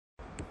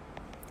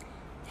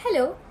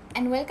Hello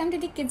and welcome to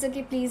the Kids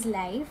Okay Please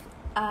live.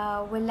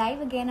 We're live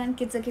again on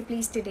Kids Okay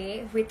Please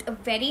today with a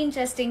very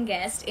interesting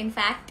guest. In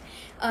fact,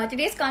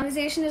 today's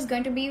conversation is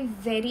going to be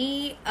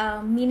very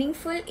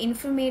meaningful,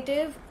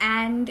 informative,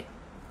 and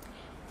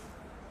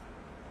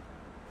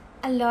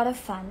a lot of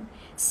fun.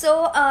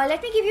 So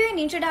let me give you an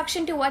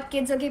introduction to what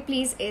Kids Okay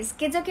Please is.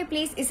 Kids Okay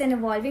Please is an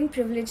evolving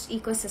privileged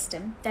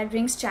ecosystem that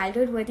brings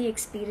childhood-worthy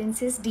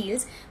experiences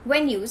deals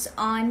when used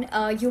on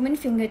human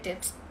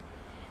fingertips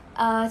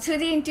through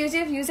the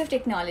intuitive use of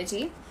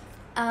technology.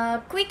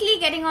 Quickly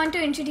getting on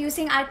to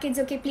introducing our Kids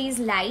Okay Please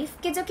Live.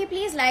 Kids Okay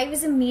Please Live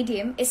is a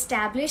medium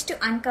established to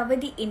uncover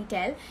the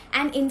intel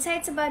and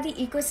insights about the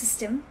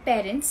ecosystem,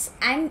 parents,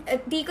 and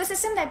the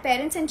ecosystem that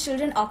parents and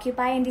children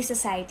occupy in the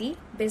society,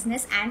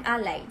 business, and our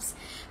lives.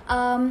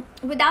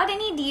 Without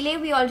any delay,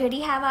 we already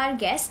have our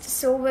guest,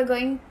 so we're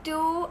going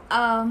to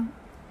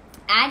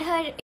add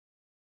her.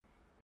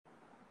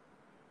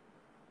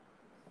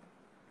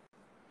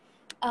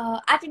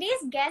 Our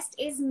today's guest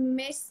is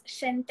Miss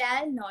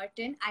Chantal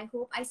Norton. I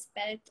hope I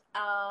spelled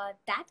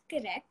that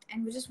correct,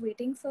 and we're just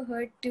waiting for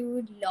her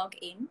to log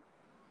in.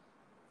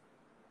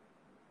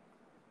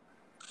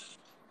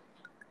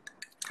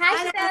 Hi,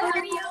 Hello. Chantal. How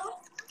are you?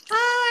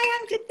 Hi,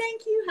 I'm good,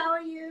 thank you. How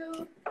are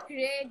you?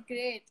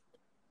 Great.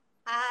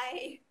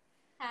 Hi.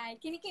 Hi.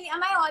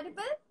 Am I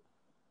audible?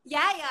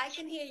 Yeah, I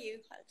can hear you.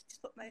 I'll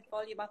just put my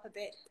volume up a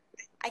bit.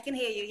 I can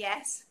hear you,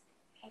 yes.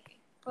 Okay,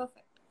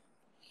 perfect.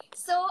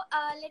 So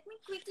let me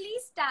quickly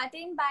start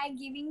in by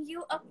giving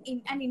you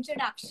an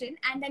introduction,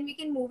 and then we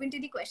can move into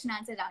the question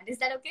answer round. Is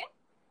that okay?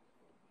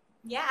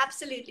 Yeah,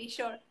 absolutely,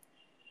 sure.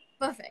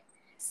 Perfect.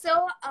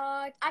 So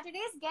our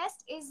today's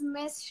guest is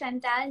Miss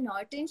Chantal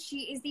Norton.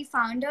 She is the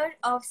founder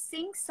of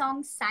Sing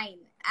Song Sign.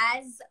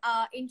 As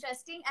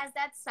interesting as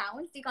that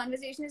sounds, the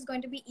conversation is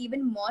going to be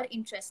even more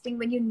interesting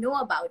when you know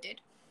about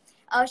it.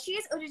 She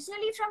is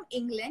originally from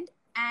England,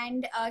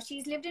 and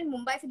she's lived in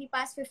Mumbai for the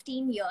past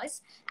 15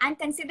 years and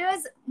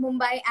considers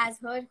Mumbai as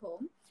her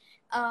home.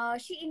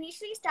 She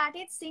initially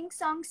started Sing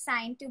Song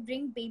Sign to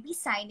bring baby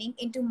signing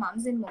into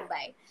mums in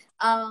Mumbai.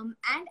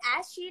 And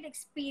as she had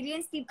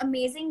experienced the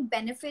amazing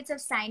benefits of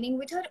signing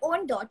with her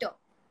own daughter,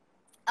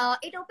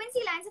 it opens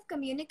the lines of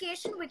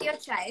communication with your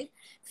child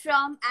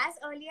from as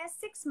early as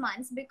 6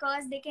 months,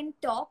 because they can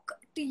talk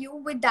to you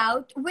with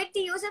the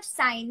use of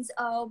signs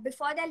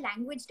before their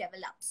language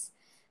develops.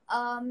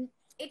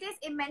 It is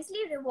immensely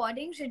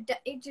rewarding.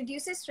 It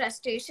reduces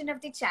frustration of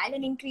the child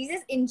and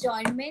increases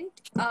enjoyment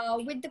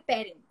with the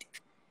parent.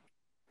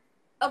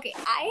 Okay,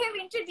 I have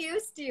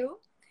introduced you.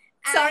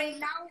 Sorry,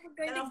 now we're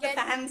going to off get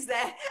the fans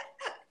there.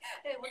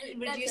 I want to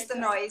reduce the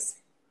noise.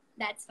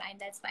 That's fine.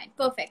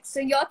 Perfect. So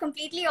you're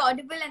completely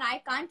audible, and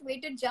I can't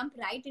wait to jump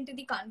right into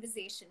the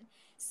conversation.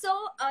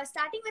 So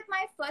starting with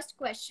my first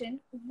question,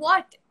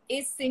 what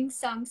is Sing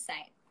Song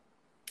Sign?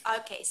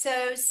 Okay,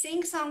 so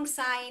Sing Song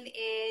Sign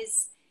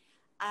is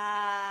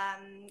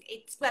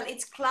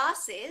it's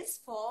classes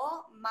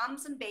for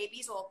mums and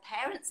babies, or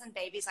parents and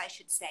babies, I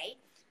should say,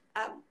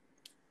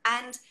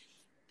 and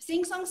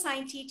Sing Song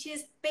Sign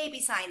teaches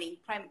baby signing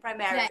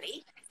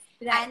primarily.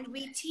 Right. And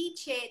we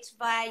teach it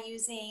by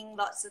using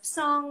lots of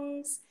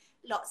songs,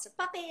 lots of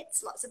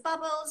puppets, lots of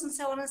bubbles, and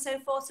so on and so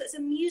forth. So it's a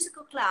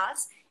musical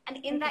class. And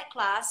in that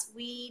class,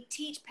 we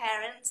teach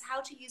parents how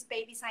to use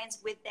baby signs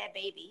with their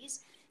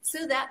babies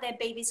so that their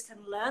babies can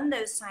learn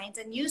those signs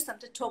and use them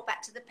to talk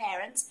back to the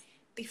parents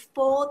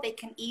before they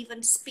can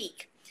even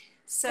speak.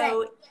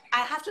 So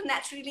I have to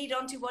naturally lead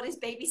on to what is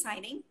baby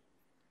signing.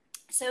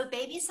 So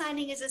baby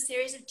signing is a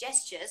series of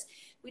gestures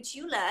which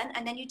you learn,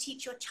 and then you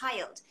teach your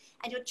child.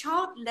 And your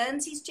child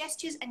learns these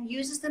gestures and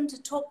uses them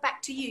to talk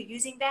back to you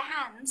using their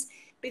hands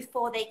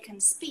before they can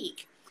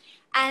speak.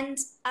 And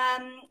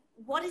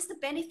what is the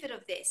benefit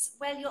of this?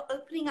 Well, you're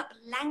opening up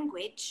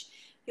language.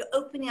 You're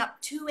opening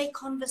up two-way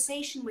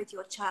conversation with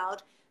your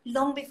child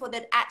long before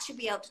they'd actually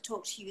be able to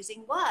talk to you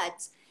using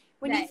words.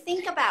 When you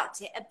think about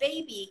it, a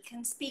baby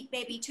can speak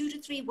maybe 2 to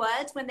 3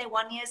 words when they're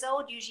 1 year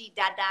old, usually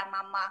dada,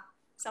 mama,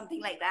 something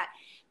like that.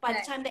 By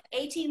the time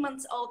they're 18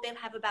 months old, they'll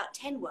have about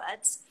 10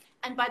 words.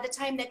 And by the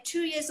time they're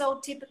 2 years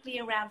old, typically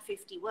around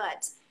 50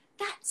 words.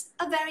 That's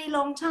a very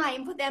long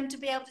time for them to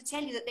be able to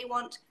tell you that they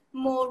want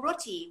more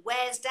roti,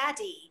 where's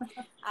daddy,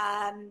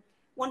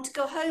 want to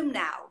go home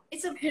now.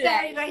 It's a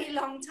very, very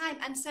long time.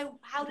 And so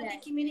how do they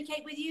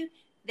communicate with you?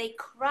 They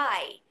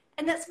cry.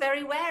 And that's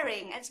very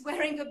wearing. It's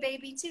wearing a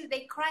baby too.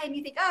 They cry and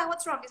you think, oh,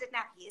 what's wrong? Is it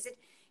nappy?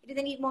 Do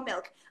they need more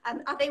milk?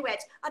 Are they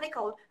wet? Are they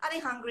cold? Are they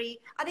hungry?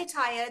 Are they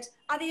tired?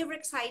 Are they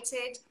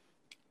overexcited?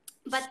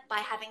 But by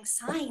having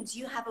signs,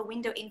 you have a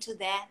window into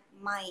their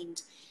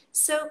mind.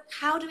 So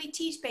how do we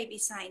teach baby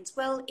signs?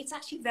 Well, it's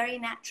actually very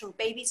natural.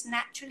 Babies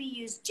naturally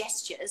use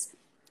gestures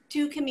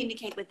to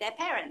communicate with their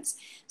parents.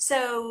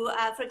 So,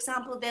 for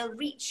example, they'll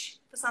reach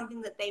for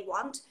something that they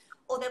want,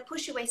 or they'll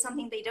push away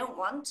something they don't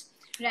want.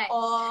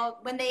 Or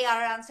when they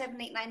are around 7,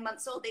 8, 9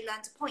 months old, they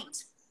learn to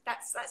point.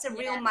 That's a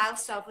real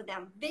milestone for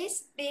them.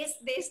 This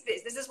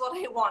is what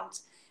I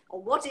want.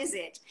 Or what is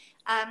it?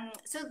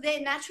 So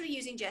they're naturally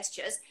using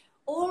gestures.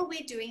 all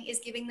we're doing is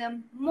giving them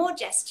more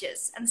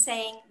gestures and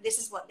saying, this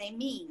is what they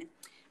mean.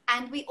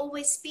 And we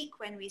always speak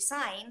when we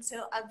sign. So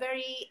a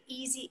very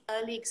easy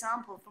early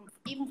example,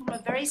 even from a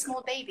very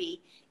small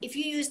baby, if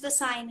you use the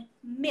sign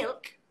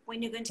milk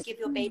when you're going to give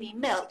your baby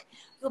milk,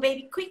 your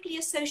baby quickly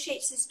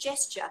associates this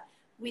gesture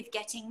with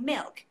getting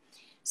milk.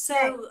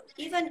 So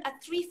even a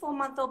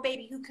 3-4-month-old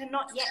baby who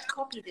cannot yet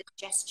copy this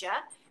gesture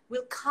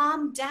will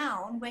calm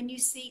down when you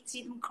see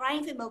them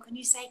crying for milk and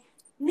you say,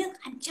 milk,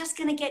 I'm just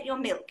going to get your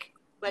milk.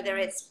 Whether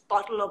it's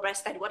bottle or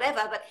breastfed,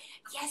 whatever, but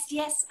yes,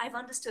 yes, I've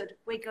understood.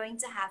 We're going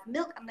to have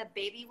milk, and the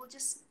baby will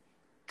just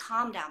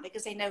calm down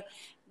because they know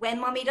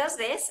when mommy does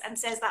this and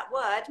says that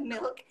word,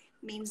 milk,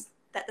 means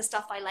that the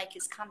stuff I like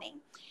is coming.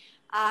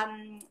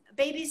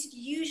 Babies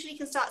usually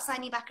can start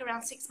signing back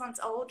around 6 months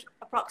old,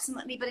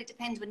 approximately, but it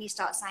depends when you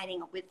start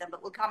signing up with them,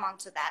 but we'll come on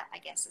to that, I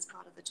guess, as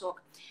part of the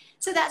talk.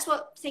 So that's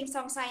what Sing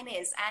Song Sign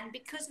is, and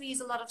because we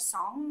use a lot of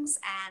songs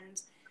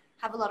and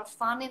have a lot of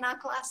fun in our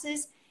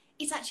classes,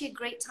 it's actually a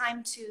great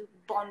time to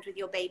bond with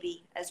your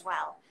baby as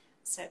well.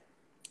 So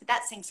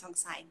that's Sing Song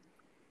Sign.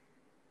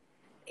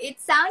 It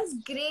sounds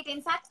great.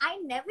 In fact, I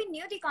never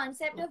knew the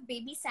concept of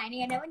baby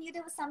signing. I never knew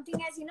there was something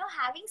as, you know,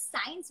 having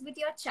signs with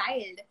your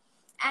child.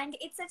 And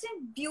it's such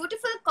a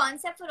beautiful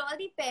concept for all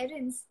the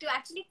parents to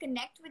actually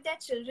connect with their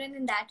children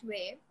in that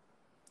way.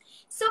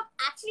 So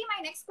actually,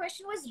 my next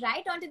question was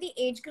right onto the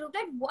age group.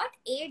 That what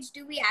age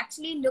do we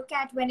actually look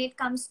at when it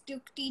comes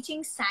to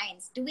teaching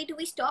signs? Do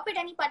we stop at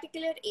any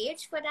particular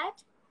age for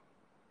that?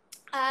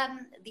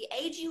 The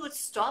age you would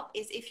stop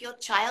is if your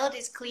child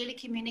is clearly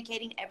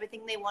communicating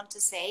everything they want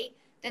to say,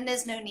 then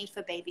there's no need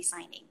for baby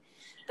signing.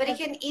 But it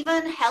can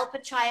even help a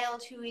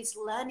child who is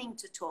learning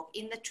to talk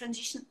in the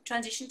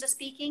transition to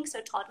speaking,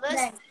 so toddlers.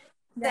 Right.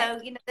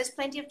 So, you know, there's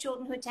plenty of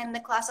children who attend the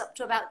class up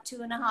to about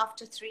 2.5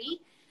 to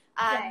 3.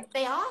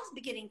 They are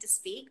beginning to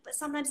speak, but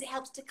sometimes it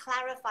helps to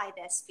clarify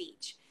their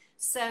speech.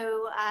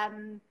 So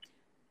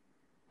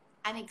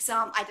an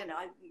example, I don't know,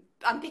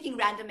 I'm picking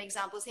random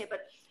examples here,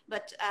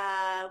 but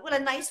well, a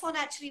nice one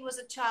actually was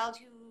a child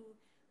who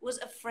was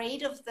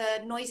afraid of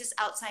the noises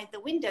outside the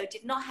window,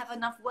 did not have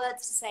enough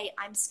words to say,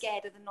 I'm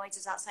scared of the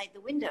noises outside the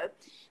window.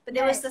 But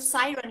there was the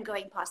siren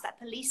going past, that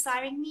police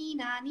siren,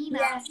 Nina, Nina.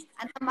 Yes.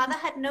 And her mother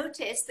had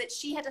noticed that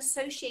she had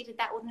associated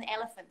that with an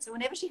elephant. So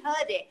whenever she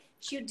heard it,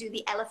 she would do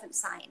the elephant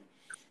sign.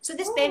 So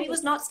this baby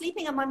was not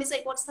sleeping, and mom is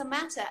like, what's the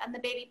matter? And the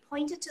baby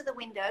pointed to the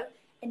window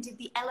and did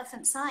the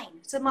elephant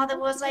sign. So mother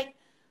was like,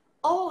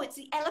 oh, it's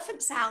the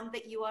elephant sound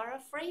that you are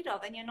afraid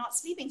of and you're not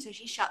sleeping. So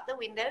she shut the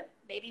window,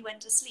 baby went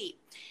to sleep.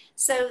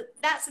 So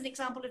that's an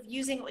example of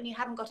using it when you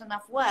haven't got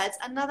enough words.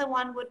 Another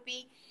one would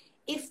be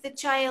if the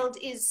child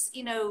is,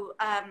 you know,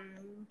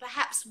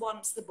 perhaps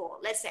wants the ball.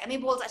 Let's say, I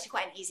mean, ball is actually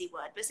quite an easy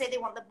word, but say they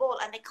want the ball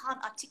and they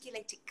can't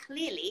articulate it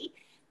clearly.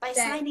 By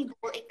signing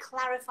ball, it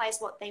clarifies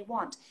what they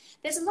want.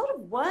 There's a lot of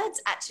words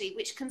actually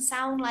which can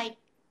sound like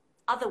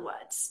other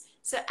words.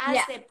 So as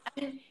I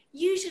mean,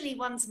 usually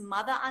one's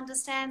mother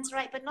understands,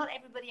 right? But not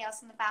everybody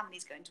else in the family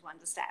is going to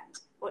understand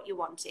what you're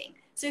wanting.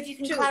 So if you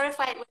can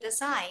clarify it with a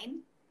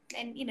sign,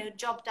 then, you know,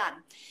 job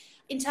done.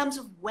 In terms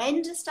of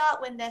when to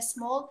start when they're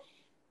small,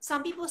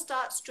 some people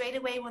start straight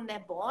away when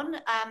they're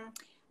born,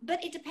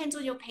 but it depends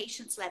on your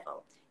patience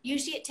level.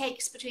 Usually it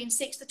takes between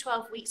 6 to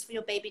 12 weeks for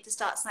your baby to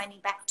start signing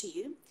back to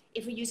you.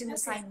 If we're using the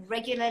sign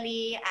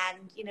regularly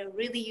and, you know,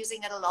 really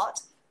using it a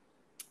lot.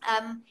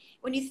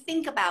 When you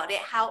think about it,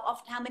 how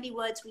many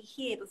words we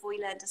hear before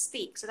we learn to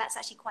speak. So that's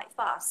actually quite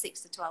fast,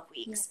 6 to 12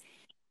 weeks.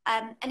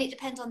 And it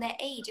depends on their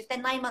age. If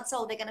they're 9 months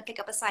old, they're going to pick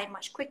up a sign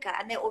much quicker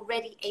and they're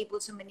already able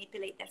to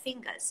manipulate their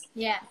fingers.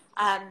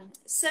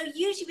 So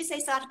usually we say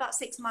start about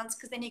 6 months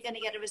because then you're going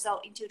to get a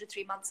result in 2 to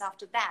 3 months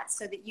after that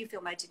so that you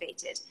feel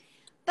motivated.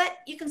 But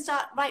you can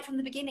start right from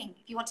the beginning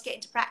if you want to get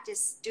into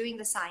practice doing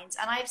the signs.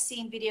 And I've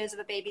seen videos of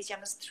a baby as young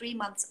as 3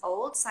 months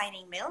old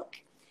signing milk.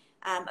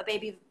 A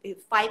baby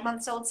 5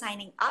 months old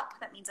signing up.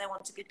 That means I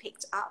want to be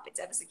picked up. It's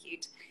ever so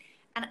cute.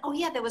 And oh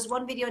yeah, there was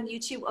one video on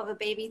YouTube of a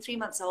baby 3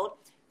 months old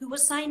who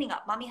was signing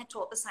up. Mommy had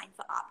taught the sign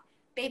for up.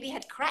 Baby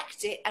had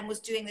cracked it and was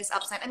doing this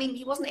up sign. I mean,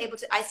 he wasn't able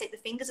to isolate the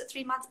fingers at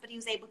 3 months, but he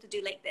was able to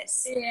do like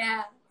this.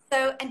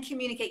 So, and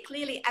communicate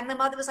clearly. And the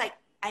mother was like,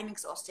 I'm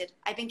exhausted.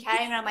 I've been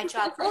carrying around my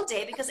child all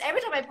day because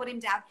every time I put him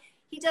down,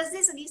 he does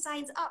this and he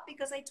signs up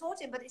because I taught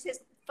him, but it's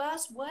his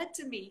first word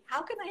to me.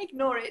 How can I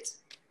ignore it?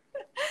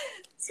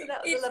 So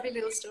that was a lovely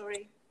little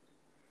story.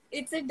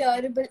 It's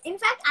adorable. In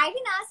fact, I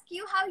didn't ask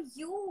you how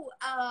you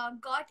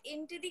got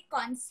into the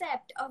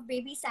concept of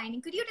baby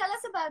signing. Could you tell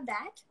us about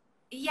that?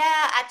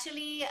 Yeah,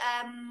 actually,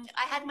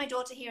 I had my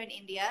daughter here in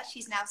India.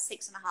 She's now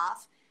 6.5.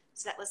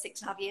 So that was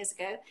 6.5 years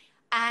ago.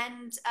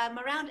 And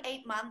around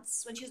 8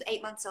 months, when she was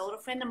 8 months old, a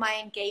friend of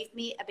mine gave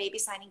me a baby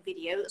signing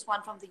video. It was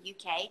one from the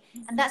UK.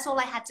 And that's all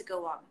I had to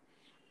go on.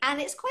 And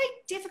it's quite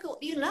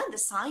difficult. You learn the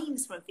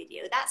signs from a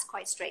video. That's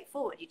quite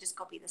straightforward. You just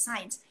copy the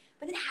signs.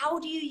 But then how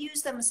do you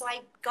use them? So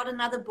I got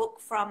another book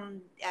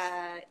from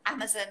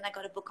Amazon. I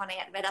got a book on it,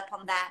 read up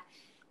on that.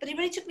 But it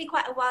really took me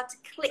quite a while to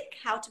click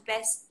how to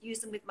best use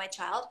them with my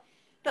child.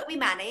 but we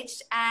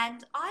managed.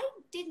 And I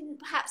didn't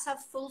perhaps have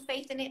full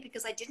faith in it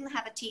because I didn't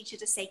have a teacher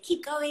to say,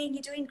 keep going,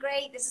 you're doing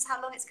great, this is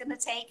how long it's going to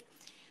take.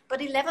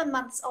 But 11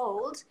 months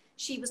old,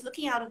 she was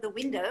looking out of the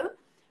window,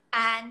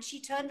 and she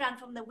turned around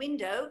from the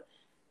window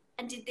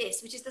and did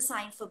this, which is the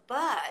sign for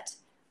bird.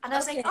 And I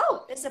was like,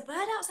 oh, there's a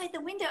bird outside the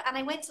window. And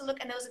I went to look,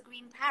 and there was a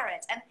green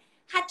parrot. And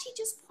had she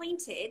just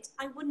pointed,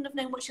 I wouldn't have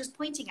known what she was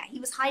pointing at. He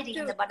was hiding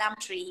in the badam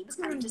tree. He was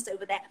kind of just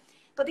over there.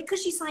 But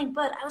because she signed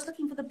bird, I was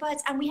looking for the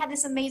birds. And we had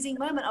this amazing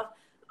moment of,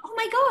 oh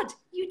my God,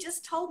 you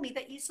just told me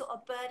that you saw a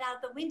bird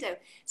out the window.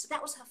 So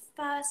that was her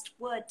first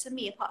word to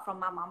me, apart from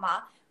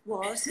mama,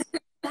 was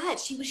bird.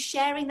 She was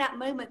sharing that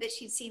moment that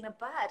she'd seen a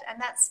bird. And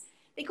that's,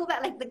 they call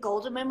that like the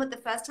golden moment, the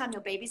first time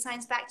your baby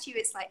signs back to you.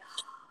 It's like,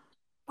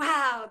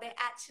 wow, they're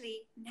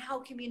actually now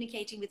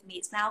communicating with me.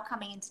 It's now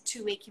coming into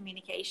two-way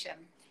communication.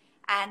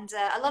 And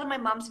a lot of my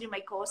moms who do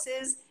my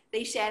courses,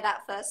 they share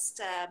that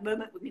first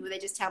moment with me where they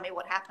just tell me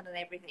what happened and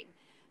everything.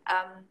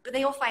 But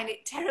they all find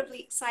it terribly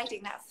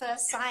exciting. That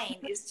first sign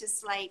is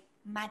just like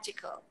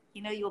magical.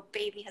 You know, your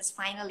baby has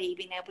finally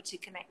been able to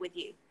connect with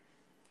you.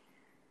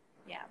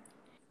 Yeah.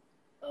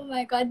 Oh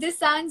my God, this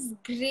sounds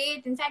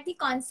great. In fact, the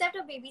concept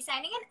of baby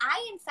signing, and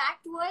I, in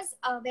fact, was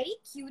very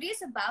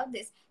curious about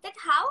this, that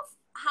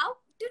how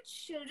do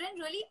children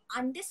really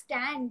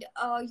understand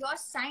your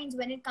signs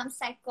when it comes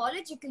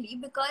psychologically?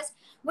 Because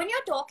when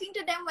you're talking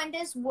to them, when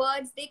there's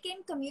words, they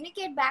can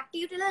communicate back to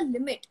you till a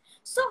limit.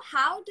 So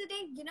how do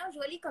they, you know,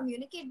 really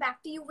communicate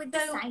back to you with the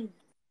sign?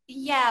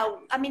 Yeah,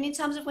 I mean, in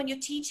terms of when you're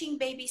teaching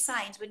baby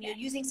signs, when you're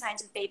using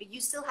signs with baby, you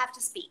still have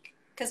to speak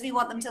because we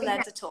want them to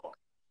learn to talk.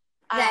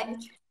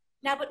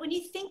 Now, but when you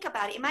think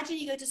about it, imagine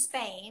you go to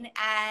Spain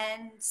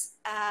and,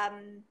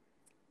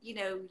 you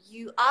know,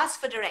 you ask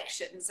for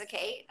directions,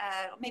 okay?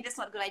 Maybe that's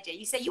not a good idea.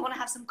 You say you want to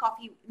have some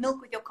coffee,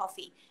 milk with your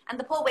coffee. And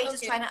the poor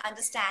waiter's trying to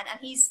understand. And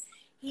he's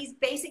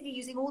basically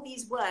using all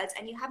these words,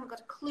 and you haven't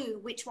got a clue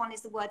which one is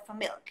the word for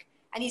milk.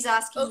 And he's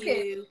asking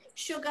you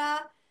sugar,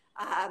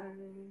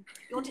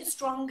 you want it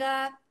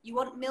stronger, you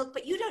want milk,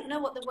 but you don't know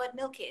what the word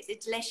milk is.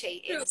 It's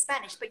leche in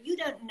Spanish, but you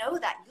don't know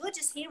that. You're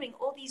just hearing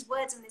all these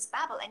words in this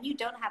babble, and you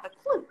don't have a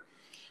clue.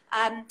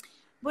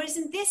 Whereas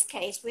in this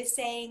case, we're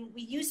saying,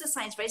 we use the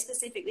signs very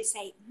specific. We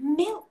say,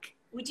 milk.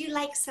 Would you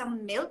like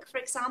some milk, for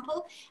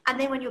example? And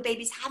then when your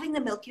baby's having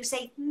the milk, you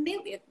say,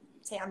 milk. You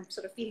say, I'm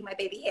sort of feeding my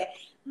baby here.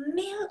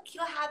 Milk,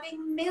 you're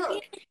having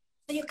milk.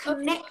 So you're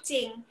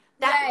connecting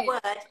that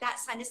word, that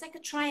sign. It's like a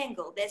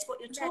triangle. There's what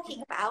you're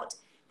talking about.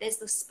 There's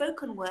the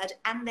spoken word,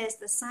 and there's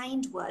the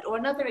signed word. Or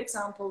another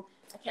example,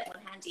 I kept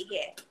one handy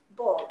here.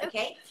 Ball,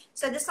 okay?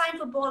 So the sign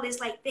for ball is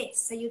like this.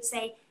 So you'd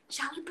say,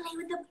 shall we play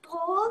with the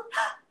ball?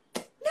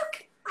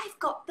 Look, I've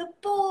got the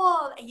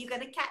ball. Are you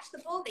going to catch the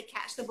ball? They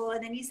catch the ball,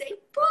 and then you say,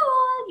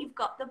 ball, you've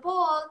got the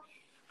ball.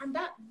 And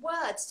that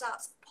word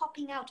starts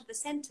popping out of the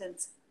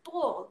sentence.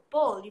 Ball,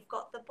 ball, you've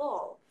got the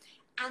ball.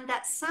 And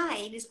that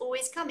sign is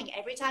always coming.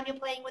 Every time you're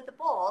playing with the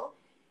ball,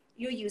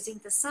 you're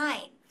using the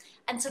sign.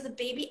 And so the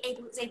baby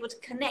is able to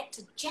connect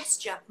to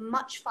gesture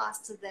much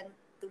faster than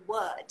the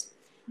word.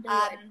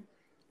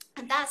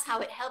 And that's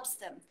how it helps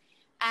them.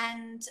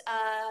 And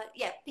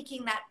yeah,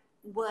 picking that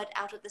word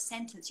out of the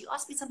sentence. You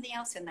asked me something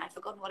else in that. I've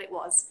forgotten what it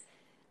was.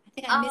 I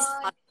think I missed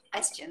part of the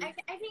question.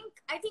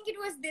 I think it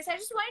was this. I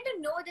just wanted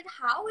to know that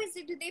how is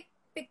it, do they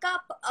pick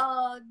up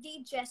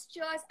the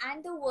gestures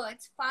and the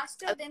words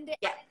faster than they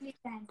actually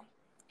can?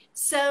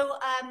 So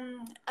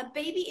a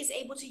baby is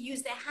able to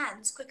use their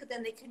hands quicker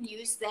than they can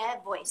use their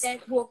voice. Their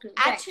vocal,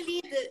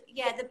 actually,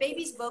 the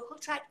baby's vocal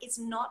tract is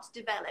not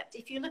developed.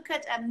 If you look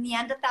at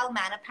Neanderthal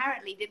man,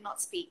 apparently did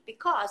not speak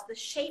because the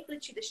shape,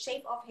 literally the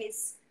shape of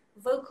his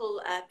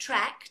vocal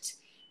tract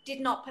did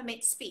not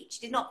permit speech,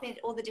 did not permit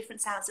all the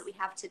different sounds that we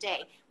have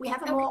today. We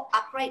have a more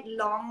upright,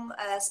 long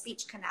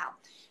speech canal.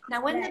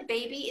 Now, when the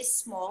baby is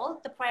small,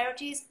 the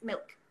priority is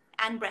milk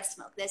and breast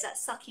milk. There's that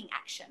sucking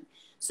action.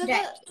 So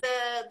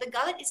the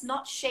gullet is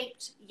not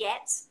shaped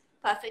yet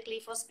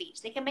perfectly for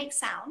speech. They can make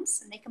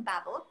sounds and they can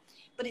babble,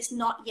 but it's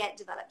not yet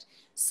developed.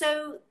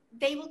 So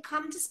they will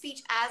come to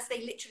speech as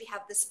they literally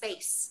have the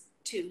space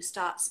to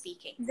start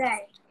speaking.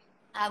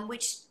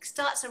 Which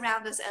starts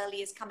around as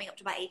early as coming up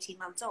to about 18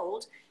 months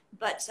old,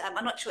 but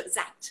I'm not sure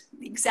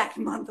the exact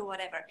month or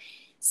whatever.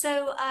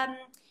 So,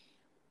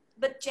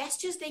 but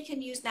gestures they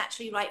can use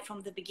naturally right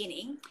from the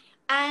beginning.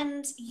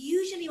 And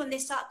usually when they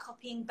start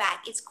copying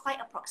back, it's quite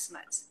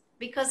approximate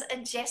because a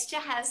gesture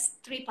has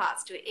three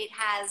parts to it. It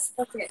has,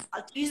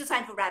 I'll use the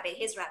sign for rabbit,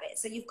 here's rabbit.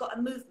 So you've got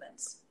a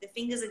movement, the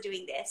fingers are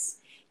doing this.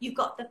 You've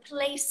got the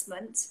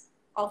placement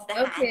of the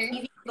hand,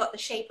 you've got the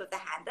shape of the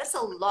hand. That's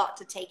a lot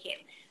to take in.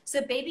 So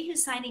a baby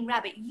who's signing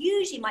rabbit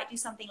usually might do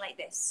something like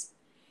this,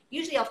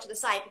 usually off to the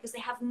side because they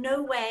have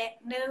no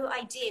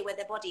idea where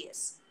their body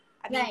is.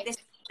 I mean,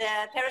 the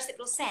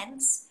paracipral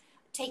sense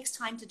takes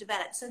time to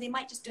develop, so they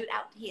might just do it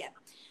out here.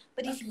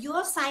 But if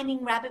you're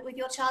signing rabbit with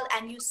your child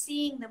and you're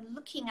seeing them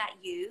looking at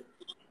you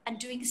and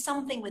doing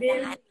something with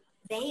their hand,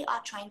 they are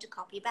trying to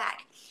copy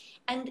back.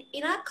 And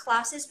in our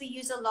classes, we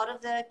use a lot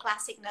of the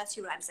classic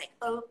nursery rhymes like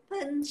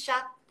open,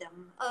 shut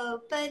them,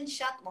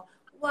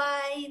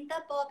 wind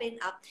the bobbin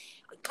up.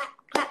 Clap,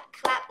 clap,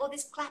 clap, all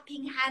this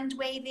clapping, hand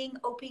waving,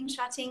 opening,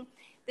 shutting.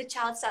 The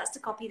child starts to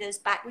copy those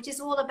back, which is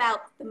all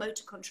about the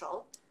motor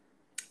control.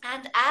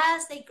 And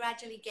as they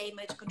gradually gain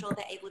motor control,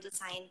 they're able to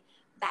sign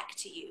back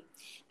to you.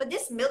 But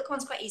this milk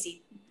one's quite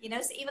easy. You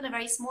know, so even a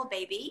very small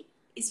baby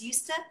is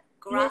used to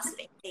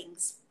grasping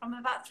things. From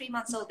about 3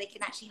 months old, they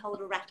can actually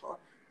hold a rattle.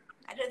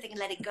 I don't think they can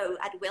let it go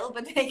at will,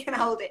 but they can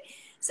hold it.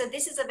 So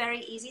this is a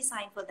very easy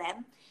sign for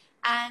them.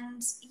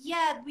 And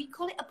yeah, we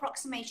call it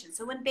approximation.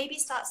 So when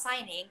babies start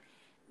signing,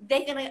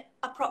 they're going to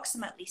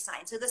approximately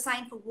sign. So the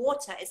sign for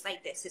water is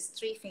like this. It's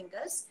 3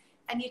 fingers,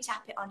 and you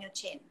tap it on your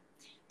chin.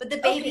 But the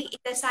baby,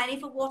 if they're signing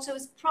for water,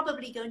 is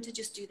probably going to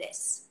just do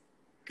this,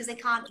 because they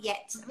can't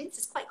yet. I mean, this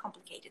is quite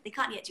complicated. They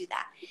can't yet do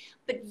that.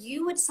 But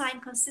you would sign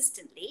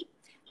consistently,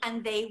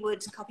 and they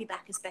would copy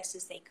back as best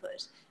as they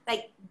could.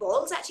 Like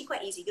ball's actually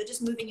quite easy. You're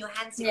just moving your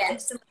hands in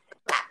this and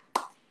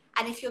clap.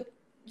 And if you're,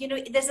 you know,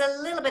 there's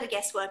a little bit of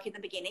guesswork in the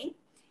beginning.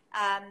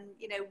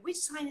 You know, which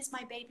sign is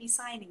my baby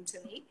signing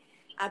to me?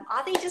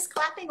 Are they just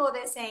clapping, or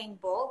they're saying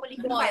ball? Well, you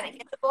can find it.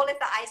 Get the ball if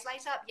the eyes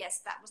light up. Yes,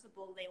 that was the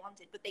ball they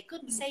wanted, but they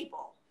couldn't say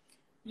ball.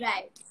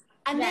 Right.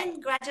 And then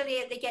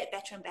gradually they get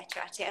better and better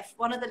at it.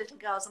 One of the little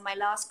girls on my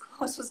last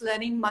course was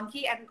learning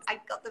monkey, and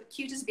I got the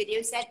cutest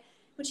video. Said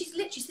when she's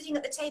literally sitting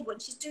at the table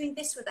and she's doing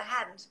this with her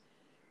hand,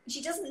 and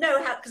she doesn't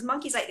know how, because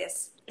monkey's like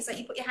this. It's like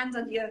you put your hands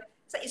under your,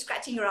 it's like you're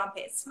scratching your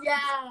armpits. Yeah.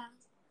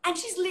 And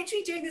she's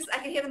literally doing this. I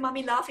can hear the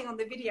mummy laughing on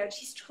the video, and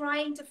she's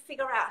trying to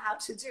figure out how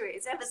to do it.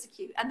 It's ever so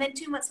cute. And then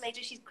 2 months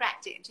later, she's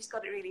cracked it, and she's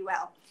got it really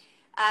well.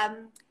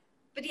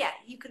 But yeah,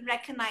 you can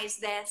recognize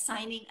their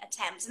signing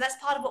attempts. And that's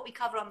part of what we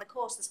cover on the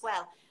course as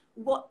well.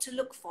 What to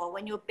look for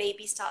when your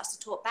baby starts to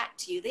talk back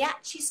to you. They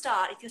actually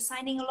start, if you're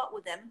signing a lot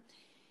with them,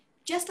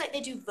 just like they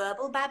do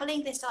verbal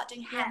babbling, they start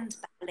doing hand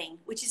babbling,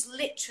 which is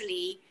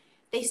literally,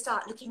 they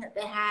start looking at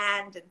their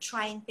hand and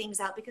trying things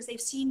out because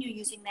they've seen you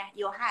using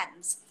your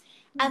hands.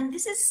 And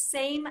this is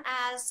same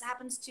as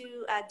happens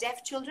to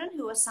deaf children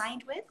who are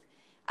signed with.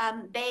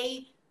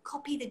 They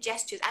copy the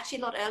gestures, actually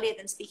a lot earlier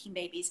than speaking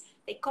babies.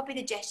 They copy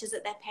the gestures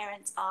that their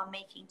parents are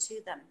making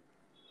to them.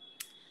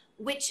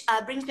 Which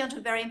brings me on to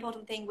a very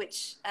important thing,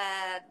 which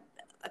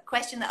a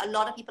question that a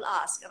lot of people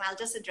ask, and I'll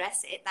just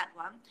address it, that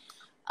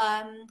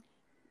one.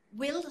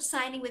 Will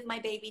signing with my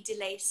baby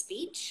delay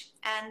speech?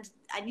 And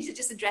I need to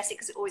just address it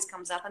because it always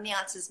comes up, and the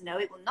answer is no,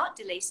 it will not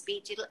delay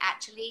speech. It'll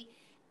actually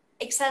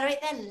accelerate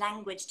their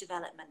language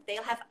development.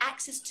 They'll have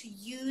access to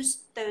use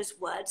those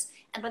words,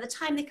 and by the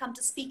time they come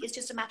to speak, it's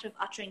just a matter of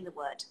uttering the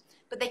word.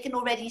 But they can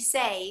already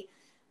say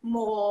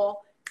more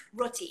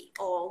roti,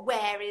 or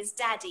where is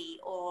daddy,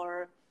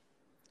 or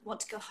want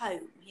to go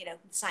home, you know,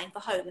 sign for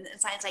home, and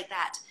signs like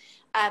that.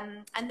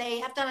 And they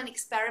have done an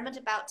experiment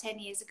about 10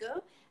 years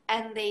ago,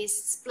 and they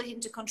split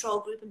into control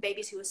group and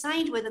babies who were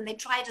signed with, and they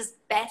tried as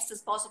best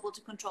as possible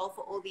to control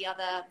for all the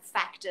other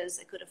factors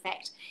that could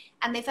affect.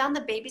 And they found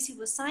that babies who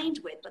were signed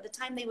with, by the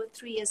time they were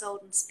 3 years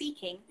old and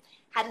speaking,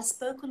 had a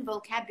spoken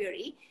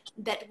vocabulary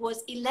that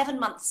was 11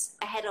 months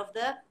ahead of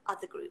the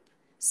other group.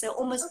 So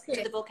almost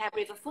to the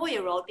vocabulary of a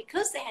 4-year-old,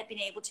 because they had been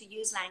able to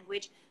use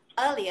language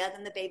earlier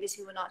than the babies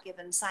who were not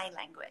given sign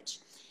language.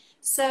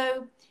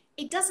 So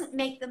it doesn't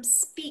make them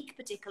speak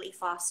particularly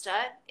faster,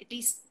 at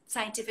least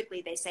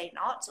scientifically they say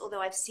not,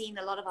 although I've seen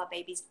a lot of our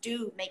babies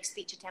do make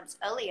speech attempts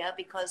earlier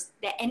because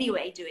they're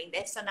anyway doing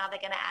this, so now they're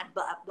going to add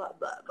blah, blah,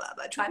 blah, blah,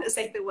 blah, trying to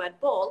say the word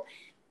ball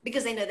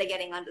because they know they're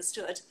getting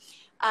understood.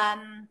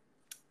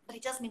 But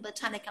it does mean by the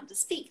time they come to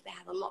speak, they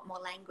have a lot more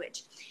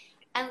language.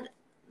 And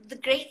the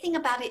great thing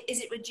about it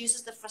is it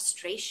reduces the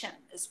frustration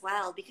as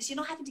well, because you're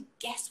not having to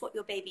guess what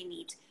your baby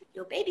needs.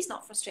 Your baby's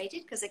not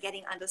frustrated because they're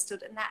getting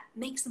understood, and that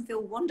makes them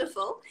feel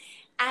wonderful.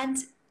 And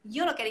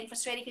you're not getting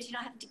frustrated because you're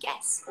not having to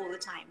guess all the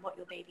time what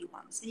your baby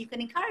wants. And you can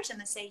encourage them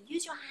and say,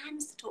 use your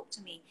hands to talk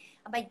to me.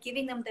 And by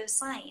giving them those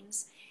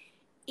signs,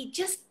 it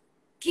just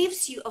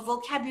gives you a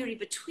vocabulary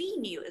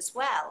between you as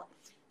well.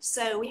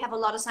 So we have a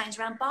lot of signs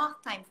around bath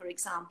time, for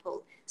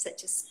example,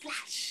 such as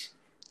splash,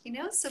 you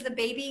know, so the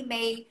baby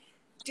may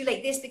do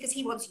like this because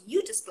he wants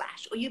you to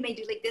splash, or you may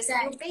do like this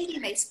and your baby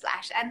may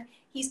splash. And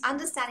he's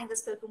understanding the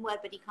spoken word,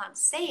 but he can't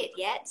say it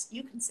yet.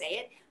 You can say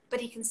it,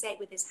 but he can say it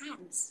with his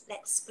hands.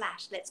 Let's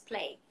splash, let's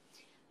play,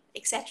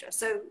 etc.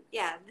 So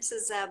yeah, this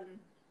is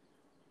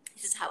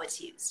how it's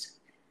used.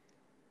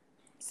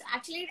 So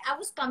actually, I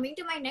was coming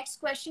to my next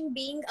question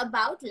being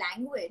about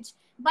language,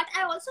 but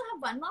I also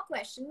have one more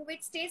question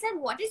which states that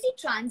what is the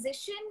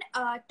transition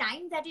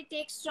time that it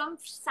takes from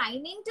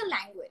signing to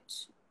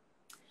language?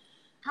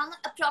 How much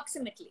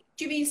approximately?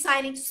 Do you mean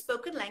signing to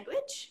spoken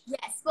language?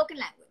 Yes, spoken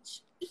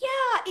language.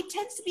 Yeah, it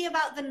tends to be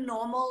about the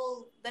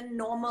normal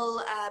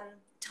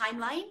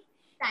timeline.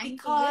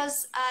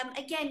 Because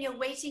again, you're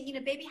waiting, you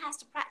know, baby has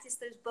to practice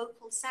those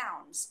vocal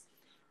sounds.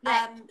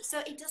 So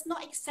it does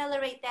not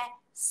accelerate their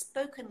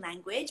spoken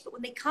language, but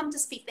when they come to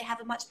speak, they have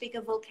a much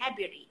bigger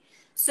vocabulary.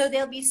 So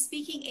they'll be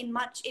speaking in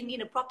you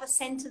know, proper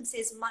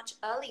sentences much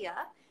earlier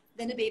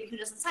than a baby who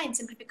doesn't sign,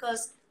 simply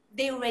because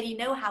they already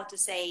know how to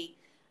say,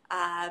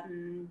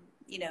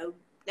 you know,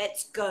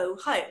 let's go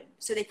home.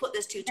 So they put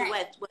those two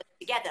words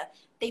together.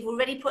 They've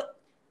already put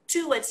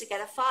two words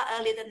together far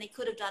earlier than they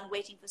could have done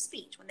waiting for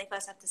speech, when they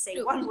first have to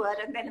say one word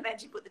and then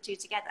eventually put the two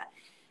together.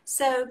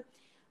 So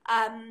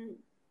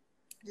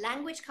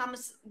language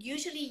comes,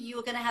 usually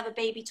you're going to have a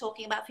baby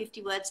talking about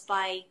 50 words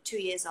by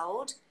 2 years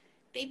old.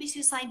 Babies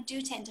who sign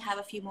do tend to have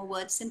a few more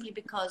words simply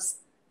because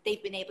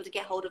they've been able to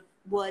get hold of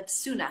words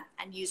sooner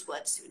and use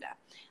words sooner.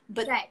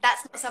 But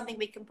that's not something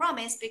we can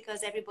promise,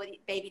 because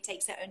baby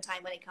takes their own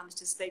time when it comes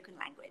to spoken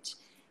language.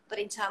 But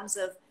in terms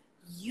of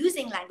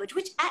using language,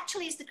 which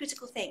actually is the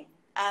critical thing,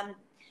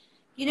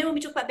 you know, when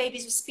we talk about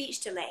babies with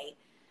speech delay,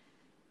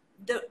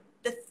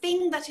 the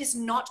thing that is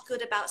not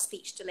good about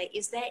speech delay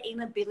is their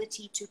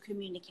inability to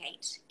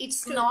communicate.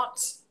 It's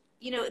not,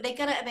 you know, they're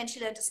going to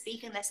eventually learn to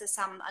speak unless there's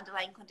some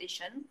underlying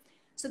condition.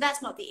 So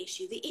that's not the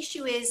issue. The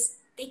issue is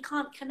they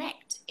can't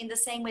connect in the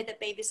same way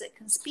that babies that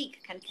can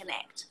speak can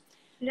connect.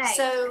 Right.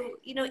 So,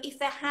 you know, if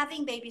they're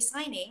having baby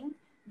signing,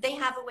 they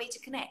have a way to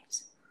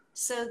connect.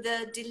 So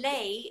the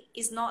delay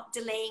is not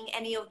delaying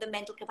any of the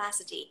mental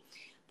capacity.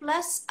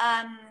 Plus,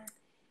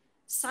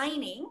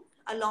 signing,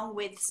 along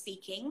with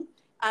speaking,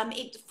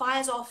 it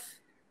fires off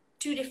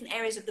two different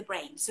areas of the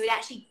brain. So it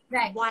actually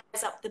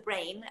wires up the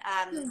brain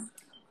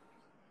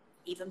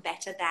even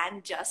better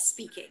than just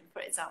speaking,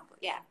 for example.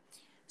 Yeah.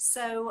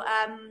 So,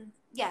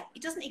 yeah,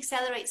 it doesn't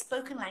accelerate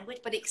spoken language,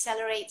 but it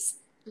accelerates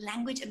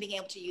language and being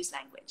able to use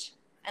language.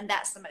 And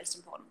that's the most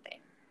important thing.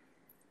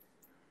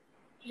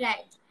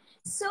 Right.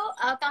 So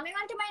coming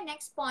on to my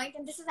next point,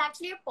 and this is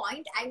actually a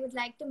point I would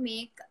like to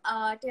make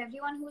to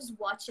everyone who's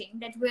watching,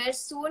 that we're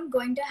soon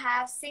going to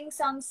have Sing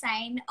Song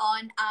Sign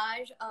on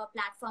our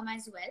platform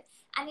as well.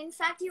 And in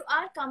fact, you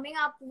are coming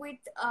up with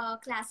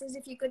classes,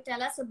 if you could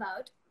tell us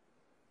about.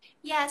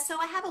 Yeah, so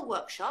I have a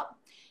workshop,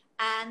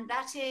 and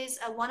that is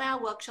a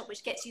 1-hour workshop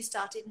which gets you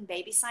started in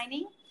baby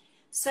signing.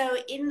 So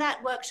in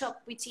that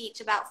workshop, we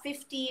teach about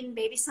 15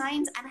 baby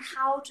signs and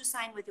how to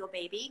sign with your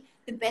baby,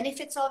 the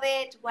benefits of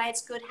it, why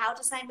it's good, how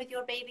to sign with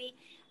your baby,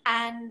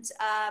 and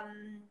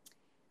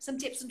some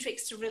tips and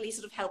tricks to really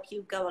sort of help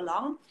you go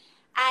along.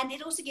 And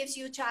it also gives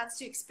you a chance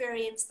to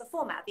experience the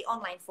format, the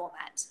online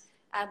format,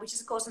 which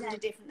is, of course, a little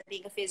different than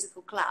being a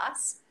physical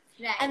class.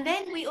 Right. And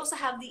then we also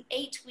have the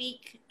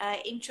 8-week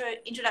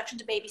introduction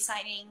to baby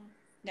signing,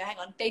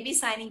 baby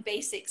signing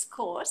basics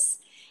course.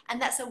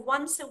 And that's a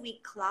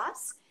once-a-week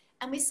class.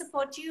 And we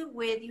support you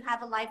with, you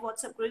have a live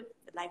Facebook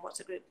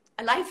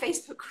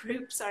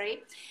group,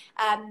 sorry.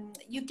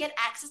 You get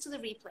access to the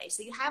replay.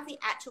 So you have the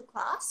actual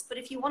class, but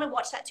if you want to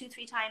watch that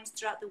 2-3 times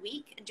throughout the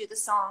week and do the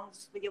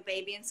songs with your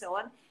baby and so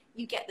on,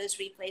 you get those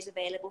replays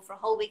available for a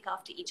whole week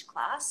after each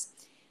class.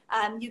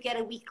 You get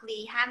a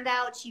weekly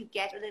handout. You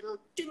get a little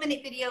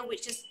 2-minute video,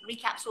 which just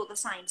recaps all the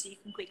signs so you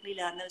can quickly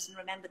learn those and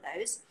remember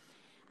those.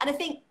 And I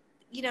think,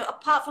 you know,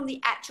 apart from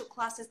the actual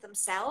classes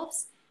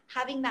themselves,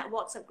 having that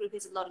WhatsApp group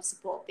is a lot of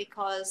support,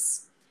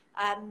 because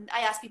I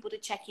ask people to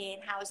check in.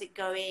 How is it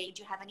going?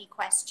 Do you have any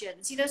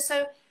questions? You know,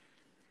 so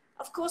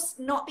of course,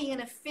 not being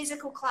in a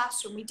physical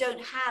classroom, we don't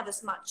have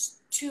as much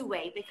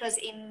two-way, because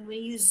when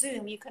you use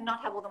Zoom, you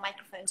cannot have all the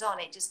microphones on.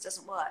 It just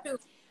doesn't work.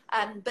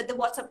 But the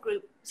WhatsApp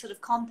group sort of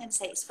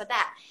compensates for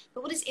that.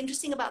 But what is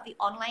interesting about the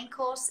online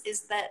course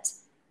is that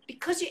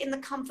because you're in the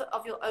comfort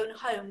of your own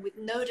home with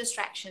no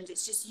distractions,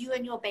 it's just you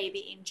and your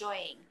baby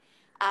enjoying.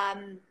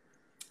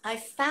 I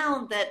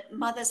found that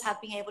mothers have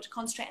been able to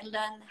concentrate and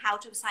learn how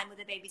to sign with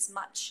their babies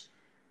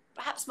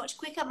perhaps much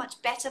quicker, much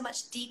better,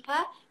 much deeper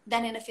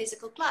than in a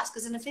physical class.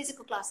 Because in a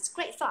physical class, it's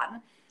great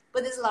fun,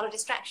 but there's a lot of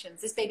distractions.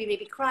 This baby may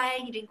be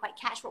crying, you didn't quite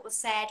catch what was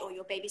said, or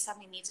your baby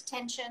suddenly needs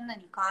attention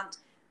and you can't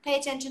pay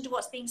attention to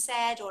what's being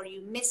said, or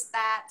you missed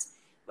that.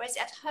 Whereas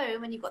at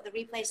home, when you've got the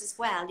replays as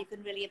well, you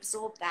can really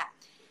absorb that.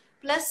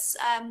 Plus,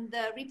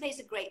 the replays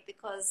are great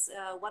because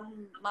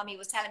one mummy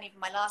was telling me from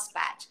my last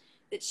batch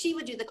that she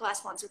would do the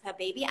class once with her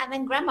baby, and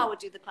then grandma would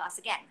do the class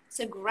again.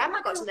 So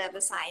grandma got to learn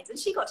the signs, and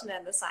she got to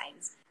learn the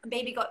signs. And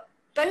baby got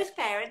both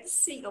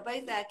parents, or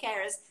both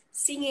carers,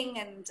 singing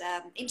and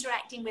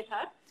interacting with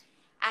her.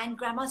 And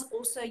grandma's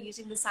also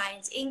using the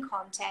signs in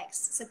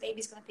context, so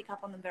baby's going to pick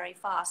up on them very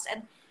fast.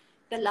 And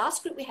the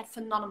last group, we had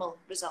phenomenal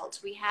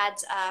results. We had,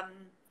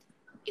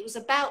 it was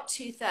about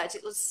 2/3.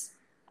 It was,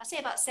 I'd say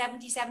about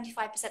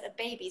 70-75% of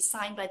babies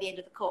signed by the end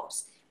of the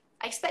course.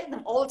 I expected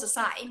them all to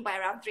sign by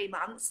around 3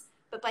 months.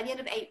 But by the end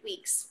of 8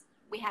 weeks,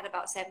 we had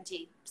about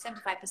 75%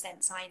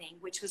 signing,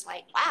 which was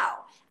like,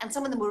 wow. And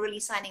some of them were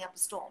really signing up a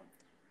storm.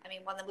 I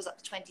mean, one of them was up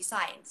to 20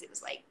 signs. It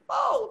was like,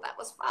 whoa, that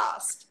was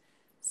fast.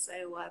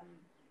 So,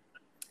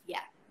 yeah,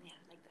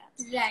 like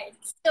that. Right.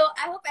 So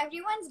I hope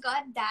everyone's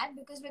got that,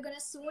 because we're going to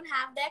soon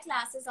have their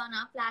classes on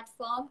our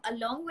platform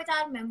along with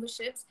our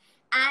memberships.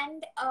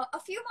 And a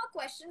few more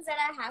questions that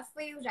I have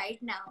for you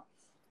right now.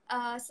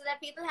 So that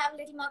people have a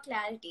little more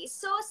clarity.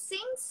 So Sing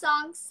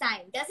Song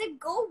Sign, does it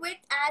go with,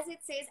 as it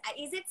says,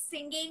 is it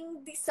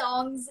singing the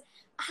songs?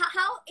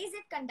 How is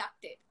it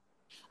conducted?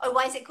 Oh,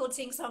 why is it called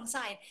Sing Song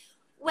Sign?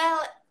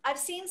 Well, I've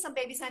seen some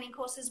baby signing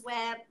courses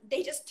where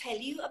they just tell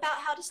you about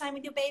how to sign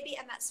with your baby,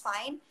 and that's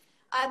fine.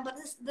 But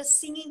the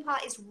singing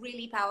part is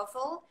really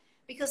powerful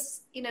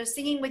because, you know,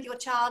 singing with your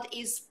child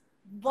is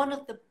one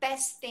of the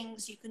best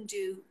things you can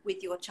do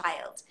with your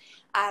child,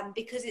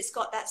 because it's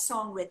got that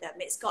song rhythm,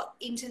 it's got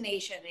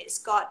intonation, it's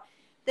got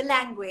the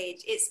language,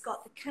 it's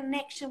got the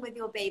connection with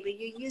your baby.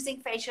 You're using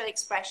facial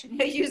expression,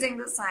 you're using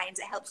the signs.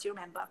 It helps you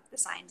remember the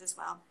signs as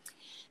well.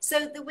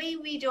 So the way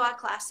we do our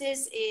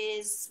classes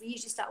is we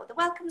usually start with a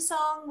welcome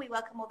song. We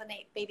welcome all the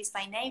babies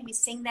by name. We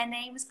sing their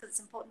names because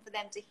it's important for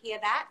them to hear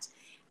that.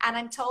 And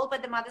I'm told by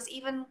the mothers,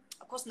 even,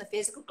 of course, in the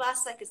physical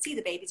classes, I could see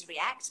the babies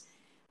react.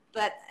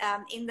 But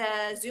in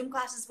the Zoom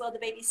class as well, the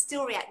babies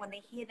still react when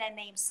they hear their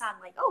name sung,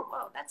 like, oh,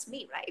 wow, that's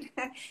me, right?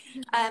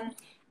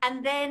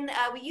 And then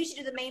we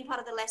usually do the main part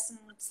of the lesson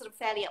sort of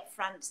fairly up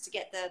front to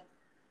get the,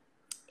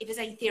 if there's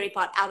any theory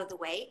part, out of the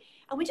way.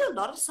 And we do a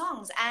lot of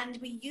songs, and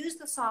we use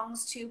the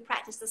songs to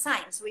practice the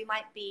signs. So we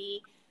might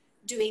be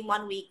doing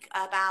 1 week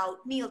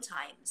about meal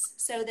times.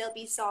 So there'll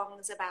be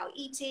songs about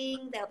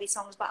eating, there'll be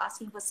songs about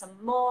asking for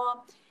some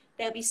more,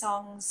 there'll be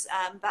songs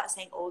about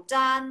saying all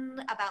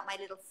done, about my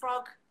little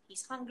frog.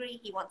 He's hungry,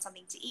 he wants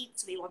something to eat,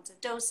 so he wants a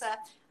dosa.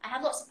 I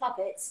have lots of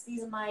puppets.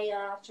 These are my,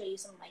 I'll show you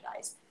some of my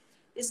guys.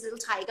 This is little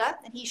tiger,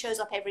 and he shows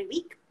up every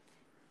week.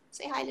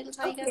 Say hi, little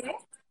tiger. Okay.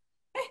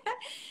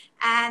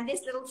 And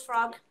this little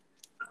frog,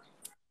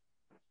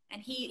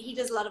 and he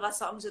does a lot of our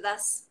songs with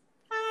us.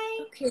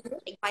 Hi. Okay.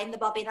 Like bind the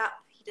bobbin up,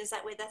 he does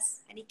that with us,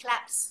 and he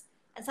claps.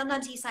 And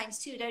sometimes he signs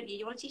too, don't you?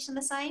 You want to teach them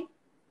the sign?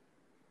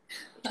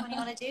 Which one you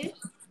want to do?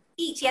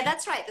 Eat, yeah,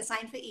 that's right, the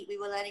sign for eat. We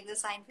were learning the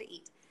sign for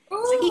eat.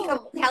 Ooh. So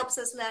he helps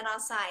us learn our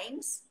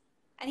signs.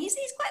 And he's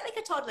quite like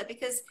a toddler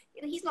because,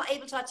 you know, he's not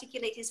able to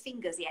articulate his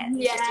fingers yet.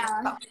 He's just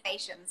doing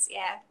combinations,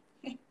 yeah.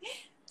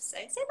 So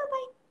say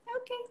bye-bye.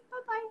 Okay,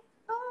 bye-bye.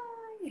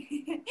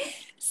 Bye.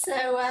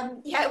 So,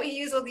 yeah, we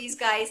use all these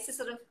guys to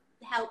sort of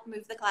help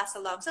move the class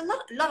along. So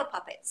a lot of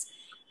puppets.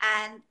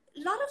 And a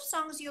lot of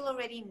songs you'll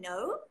already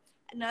know.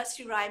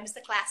 Nursery rhymes,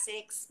 the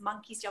classics,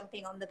 monkeys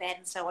jumping on the bed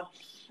and so on.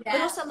 Yeah.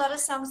 But also a lot of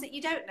songs that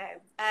you don't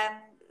know.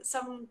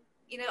 Some,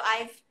 you know,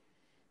 I've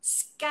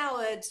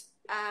scoured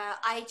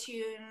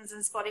iTunes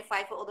and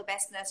Spotify for all the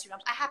best nursery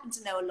rhymes. I happen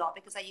to know a lot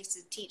because I used to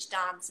teach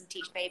dance and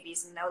teach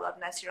babies and know a lot of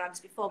nursery rhymes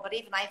before, but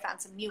even I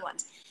found some new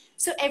ones.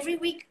 So every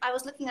week, I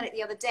was looking at it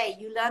the other day,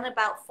 you learn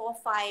about 4 or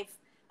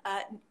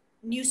 5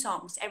 new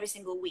songs every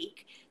single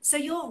week. So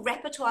your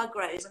repertoire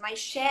grows, and I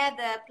share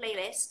the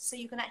playlist so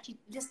you can actually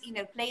just, you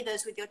know, play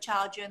those with your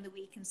child during the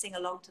week and sing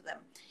along to them.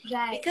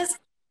 Right. Because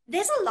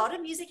there's a lot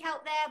of music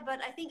out there, but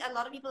I think a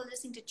lot of people are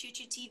listening to Choo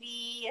Choo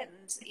TV and,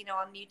 you know,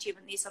 on YouTube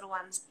and these sort of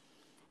ones.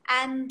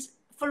 And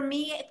for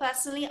me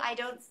personally, I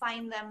don't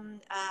find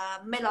them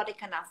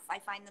melodic enough. I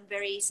find them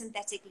very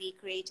synthetically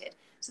created.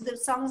 So the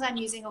songs I'm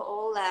using are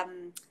all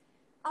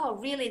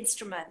real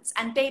instruments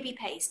and baby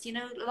paced, you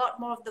know, a lot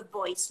more of the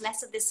voice,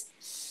 less of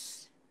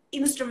this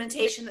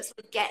instrumentation that sort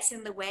of gets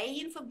in the way.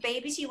 You know, for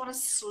babies, you want to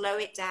slow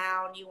it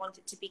down. You want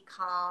it to be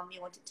calm. You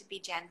want it to be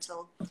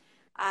gentle.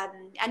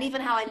 And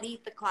even how I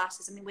lead the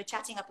classes, I mean, we're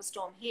chatting up a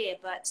storm here,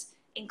 but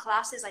in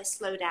classes, I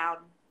slow down,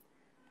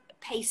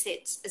 pace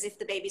it as if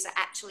the babies are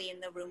actually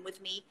in the room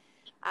with me,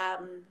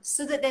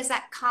 so that there's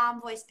that calm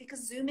voice,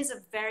 because Zoom is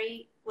a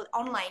very, well,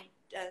 online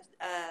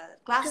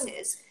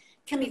classes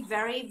can be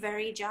very,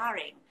 very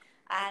jarring.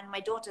 And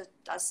my daughter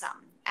does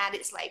some, and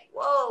it's like,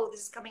 whoa,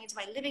 this is coming into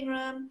my living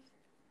room.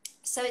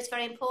 So it's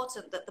very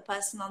important that the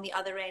person on the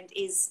other end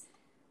is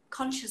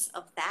conscious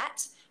of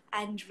that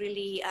and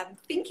really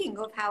thinking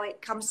of how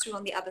it comes through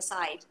on the other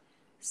side.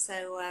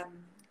 So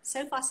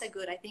so far so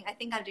good. I think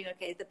I'm doing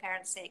okay. The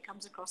parents say it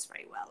comes across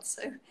very well.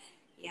 So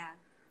yeah.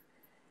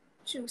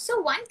 True.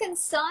 So one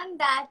concern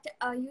that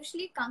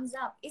usually comes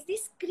up is the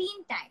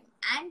screen time,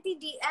 and the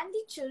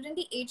children,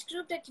 the age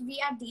group that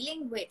we are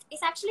dealing with is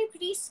actually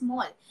pretty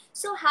small.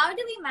 So how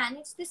do we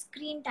manage the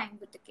screen time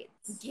with the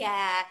kids?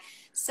 Yeah.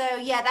 So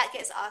yeah, that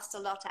gets asked a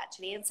lot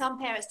actually. And some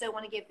parents don't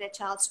want to give their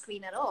child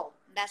screen at all.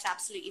 That's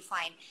absolutely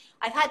fine.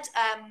 I've had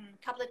a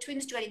couple of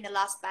twins joining the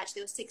last batch.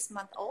 They were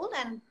 6-month-old,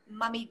 and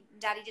mummy,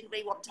 daddy didn't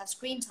really want to have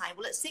screen time.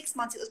 Well, at 6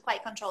 months, it was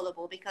quite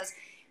controllable because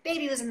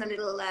baby was in the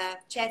little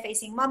chair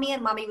facing mummy,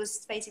 and mummy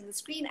was facing the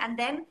screen, and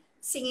then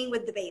singing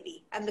with the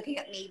baby and looking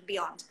at me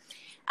beyond.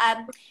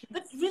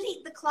 But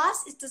really, the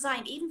class is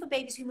designed, even for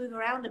babies who move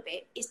around a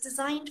bit, is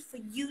designed for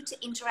you to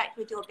interact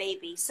with your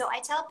baby. So I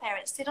tell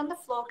parents, sit on the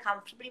floor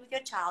comfortably with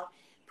your child,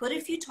 put a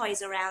few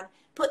toys around,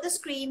 put the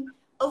screen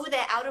over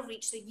there out of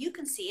reach so you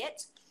can see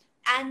it,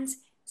 and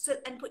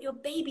put your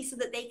baby so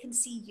that they can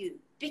see you.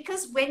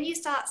 Because when you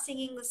start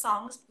singing the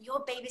songs,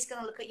 your baby's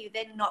going to look at you.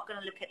 They're not going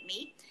to look at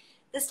me.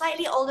 The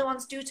slightly older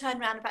ones do turn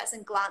around perhaps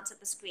and glance at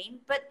the screen,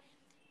 but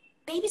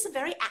babies are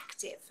very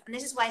active. And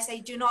this is why I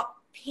say do not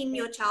pin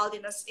your child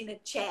in a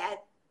chair.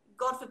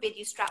 God forbid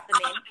you strap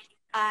them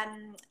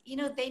in. You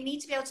know, they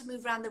need to be able to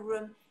move around the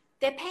room.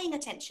 They're paying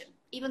attention,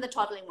 even the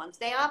toddling ones.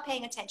 They are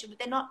paying attention, but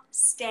they're not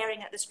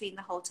staring at the screen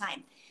the whole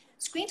time.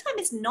 Screen time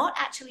is not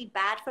actually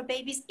bad for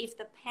babies if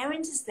the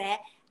parent is there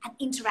and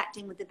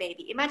interacting with the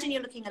baby. Imagine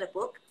you're looking at a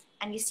book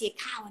and you see a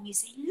cow and you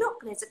say,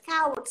 look, there's a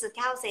cow. What does the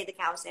cow say? The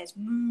cow says,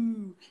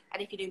 moo.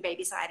 And if you're doing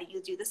baby signing,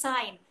 you'll do the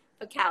sign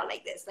for cow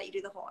like this, like you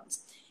do the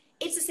horns.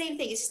 It's the same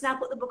thing. You just now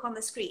put the book on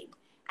the screen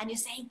and you're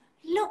saying,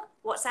 look,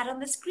 what's that on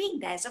the screen?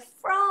 There's a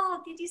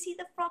frog. Did you see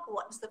the frog?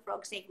 What does the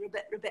frog say?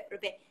 Ribbit, ribbit,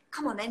 ribbit.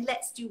 Come on, then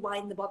let's do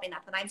wind the bobbin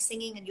up. And I'm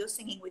singing and you're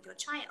singing with your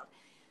child.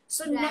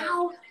 So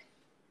now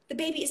the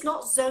baby is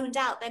not zoned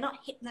out. They're not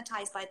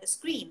hypnotized by the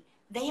screen.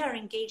 They are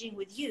engaging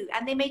with you.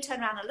 And they may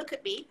turn around and look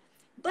at me.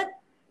 But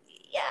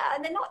yeah,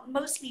 and they're not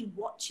mostly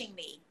watching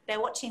me.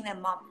 They're watching their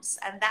mums.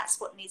 And that's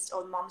what needs to,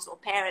 or moms or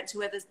parents,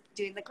 whoever's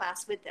doing the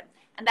class with them.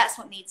 And that's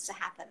what needs to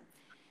happen.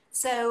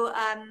 So,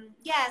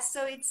 yeah,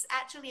 so it's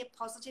actually a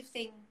positive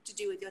thing to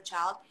do with your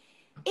child.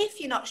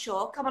 If you're not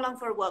sure, come along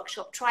for a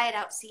workshop, try it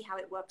out, see how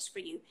it works for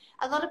you.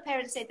 A lot of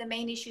parents say the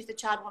main issue is the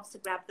child wants to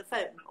grab the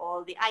phone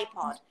or the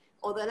iPod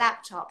or the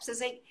laptop. So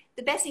it's like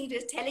the best thing you do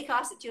is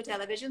telecast it to your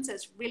television so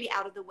it's really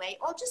out of the way,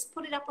 or just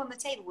put it up on the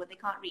table where they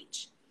can't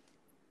reach.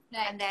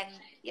 Right. And then,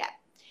 yeah.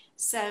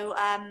 So,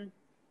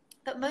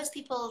 but most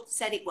people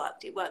said it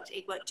worked. It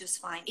worked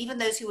just fine. Even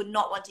those who were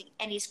not wanting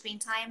any screen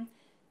time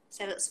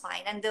said it was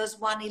fine. And there was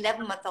one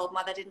 11-month-old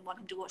mother didn't want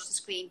him to watch the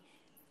screen.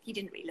 He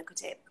didn't really look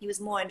at it. He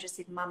was more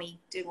interested in mummy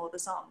doing all the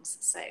songs.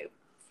 So,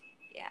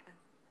 yeah.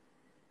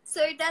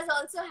 So it does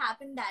also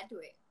happen that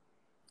way,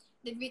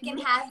 that we can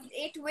have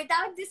it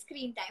without the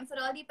screen time for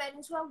all the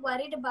parents who are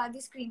worried about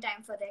the screen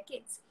time for their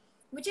kids,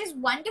 which is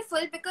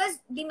wonderful because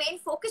the main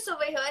focus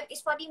over here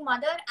is for the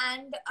mother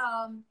and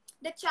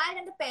the child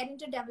and the parent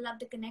to develop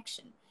the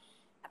connection.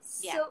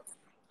 Yeah. So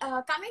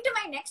coming to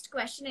my next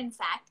question, in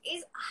fact,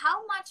 is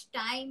how much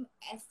time,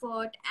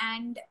 effort,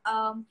 and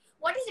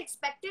what is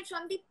expected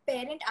from the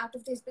parent out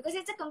of this? Because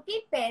it's a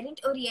complete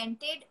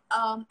parent-oriented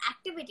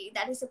activity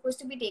that is supposed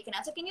to be taken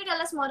out. So can you tell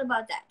us more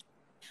about that?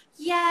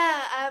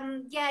 Yeah,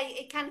 yeah,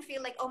 it can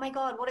feel like, oh my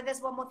God, what if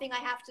there's one more thing I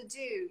have to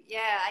do?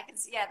 Yeah, I can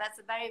see. Yeah, that's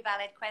a very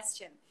valid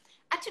question.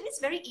 Actually, it's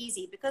very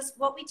easy because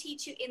what we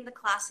teach you in the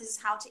class is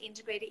how to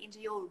integrate it into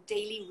your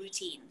daily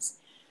routines.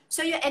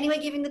 So you're anyway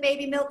giving the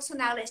baby milk, so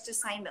now let's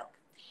just sign milk.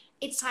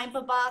 It's time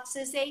for bath,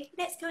 so say,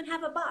 let's go and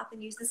have a bath,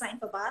 and use the sign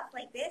for bath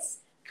like this.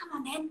 Come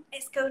on then,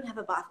 let's go and have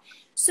a bath.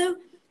 So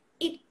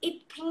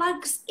it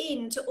plugs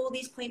into all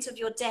these points of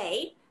your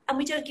day, and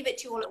we don't give it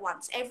to you all at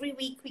once. Every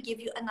week we give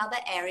you another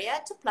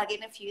area to plug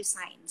in a few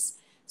signs.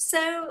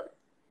 So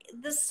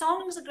the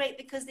songs are great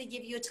because they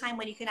give you a time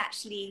when you can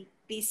actually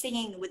be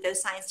singing with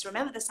those signs to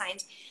remember the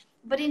signs.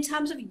 But in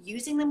terms of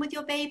using them with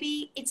your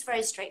baby, it's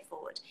very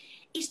straightforward.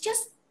 It's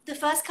just the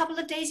first couple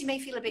of days you may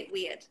feel a bit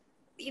weird.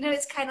 You know,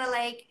 it's kind of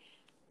like,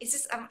 is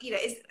this, you know,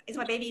 is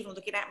my baby even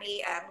looking at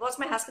me? What's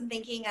my husband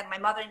thinking? And my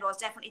mother-in-law is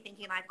definitely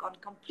thinking I've gone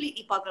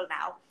completely boggled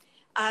now.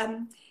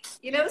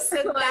 You know,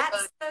 so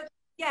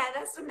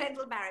that's the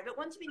mental barrier. But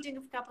once you've been doing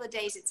it for a couple of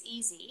days, it's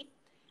easy.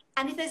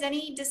 And if there's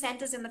any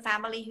dissenters in the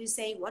family who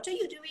say, what are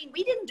you doing?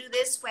 We didn't do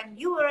this when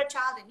you were a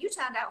child and you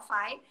turned out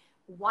fine.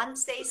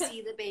 Once they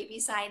see the baby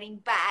signing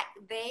back,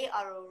 they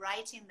are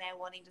right in there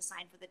wanting to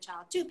sign for the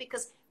child too,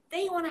 because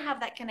they want to have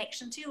that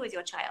connection too with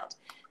your child.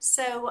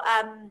 So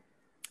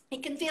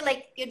it can feel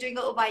like you're doing it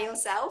all by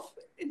yourself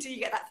until you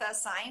get that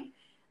first sign.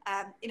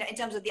 You know, in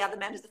terms of the other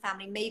members of the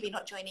family maybe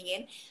not joining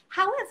in.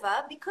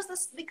 However, because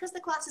the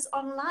class is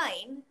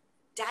online,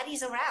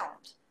 daddy's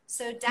around.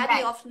 So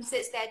daddy often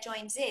sits there,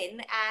 joins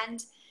in,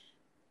 and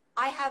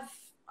I'd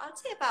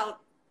say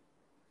about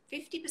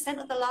 50%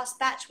 of the last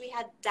batch we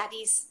had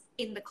daddies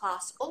in the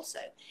class also,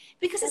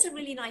 because it's a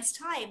really nice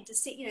time to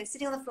sit, you know,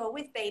 sitting on the floor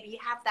with baby. You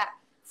have that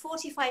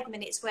 45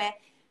 minutes where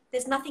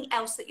there's nothing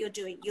else that you're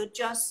doing. You're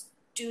just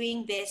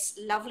doing this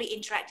lovely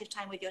interactive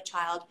time with your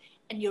child,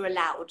 and you're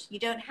allowed. You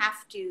don't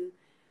have to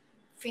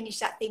finish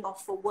that thing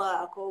off for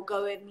work or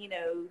go and, you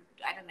know,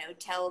 I don't know,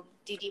 tell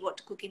Didi what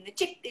to cook in the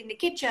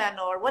kitchen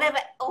or whatever.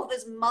 All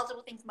those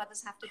multiple things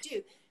mothers have to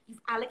do. You've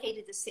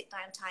allocated the sit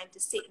down time to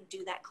sit and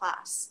do that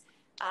class.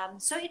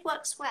 So it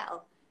works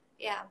well.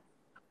 Yeah.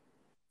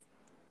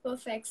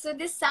 Perfect. So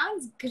this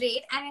sounds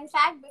great. And in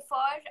fact, before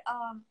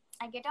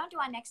I get on to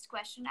our next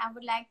question, I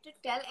would like to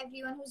tell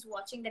everyone who's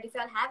watching that if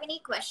you all have any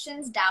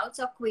questions, doubts,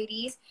 or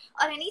queries,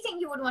 or anything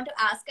you would want to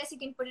ask us, you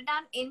can put it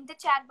down in the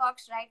chat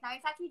box right now.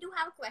 In fact, we do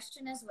have a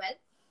question as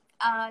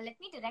well. Let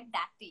me direct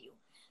that to you.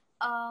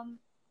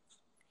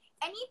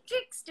 Any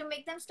tricks to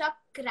make them stop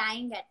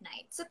crying at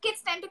night? So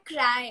kids tend to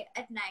cry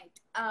at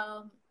night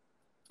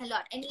a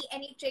lot.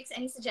 Any tricks,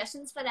 any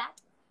suggestions for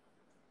that?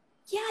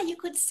 Yeah, you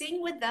could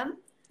sing with them.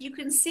 You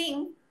can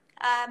sing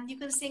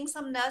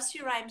some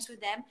nursery rhymes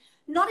with them.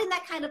 Not in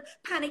that kind of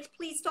panicked,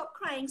 please stop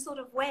crying sort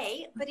of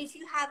way. But if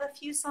you have a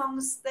few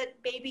songs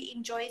that baby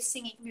enjoys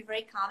singing, it can be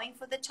very calming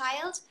for the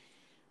child.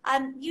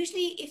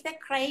 Usually if they're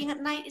crying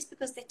at night, it's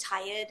because they're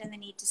tired and they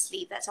need to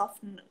sleep. That's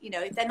often, you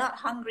know, if they're not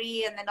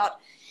hungry and they're not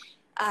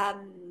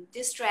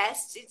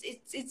distressed,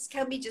 it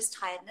can be just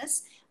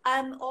tiredness.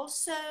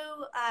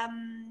 So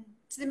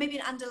there may be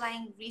an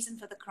underlying reason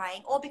for the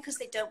crying, or because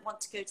they don't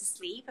want to go to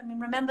sleep. I mean,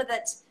 remember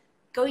that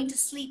going to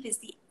sleep is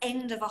the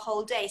end of a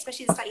whole day,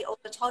 especially the slightly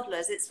older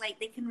toddlers. It's like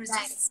they can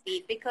resist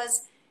sleep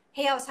because,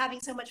 hey, I was having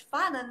so much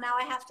fun and now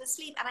I have to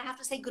sleep and I have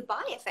to say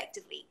goodbye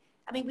effectively.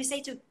 I mean, we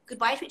say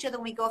goodbye to each other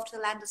when we go off to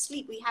the land of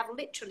sleep. We have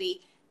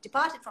literally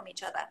departed from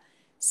each other.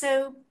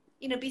 So,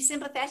 you know, be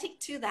sympathetic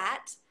to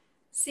that.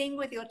 Sing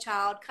with your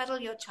child, cuddle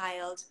your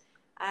child.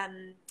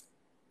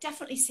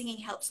 Definitely singing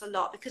helps a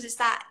lot because it's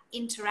that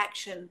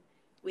interaction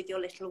with your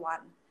little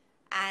one.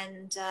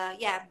 And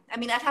yeah, I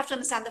mean, I'd have to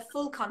understand the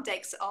full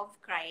context of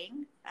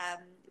crying,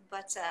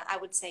 but I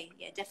would say,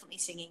 yeah, definitely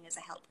singing is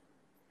a help.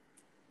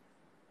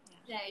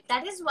 Right.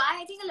 That is why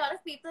I think a lot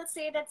of people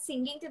say that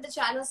singing to the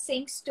child or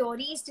saying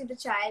stories to the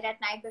child at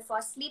night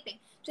before sleeping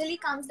really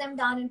calms them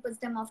down and puts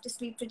them off to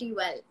sleep pretty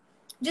well.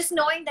 Just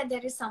knowing that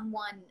there is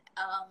someone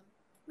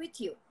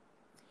with you.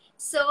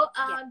 So,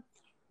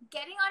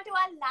 getting on to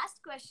our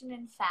last question,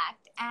 in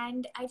fact,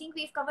 and I think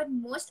we've covered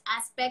most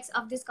aspects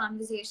of this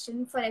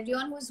conversation. For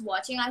everyone who's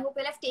watching, I hope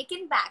you'll have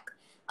taken back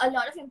a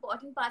lot of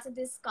important parts of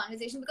this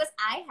conversation, because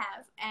I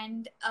have,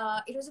 and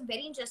it was a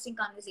very interesting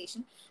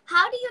conversation.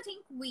 How do you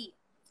think we,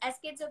 as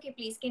Kids OK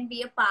Please, can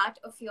be a part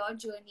of your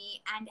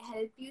journey and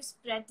help you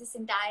spread this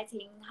entire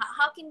thing?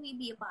 How can we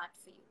be a part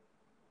for you?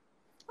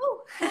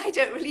 Oh, I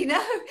don't really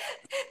know.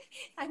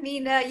 I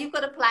mean, you've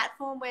got a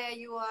platform where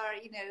you are,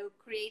 you know,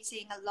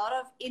 creating a lot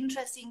of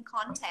interesting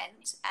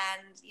content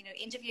and, you know,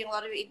 interviewing a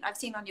lot of, I've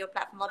seen on your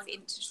platform a lot of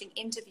interesting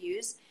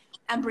interviews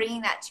and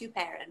bringing that to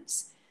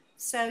parents.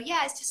 So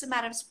yeah, it's just a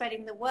matter of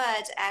spreading the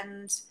word.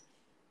 And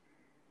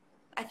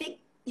I think,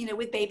 you know,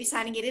 with baby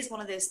signing, it is one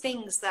of those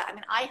things that, I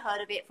mean, I heard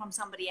of it from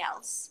somebody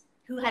else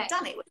who had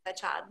done it with her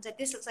child and said,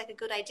 this looks like a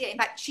good idea. In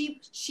fact,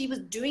 she was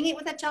doing it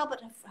with her child,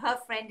 but her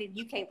friend in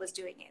UK was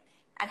doing it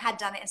and had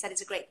done it and said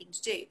it's a great thing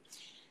to do.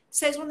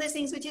 So it's one of those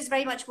things which is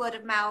very much word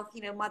of mouth,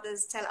 you know,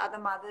 mothers tell other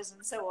mothers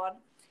and so on.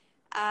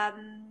 I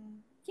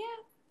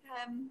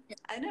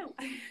don't know.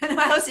 I don't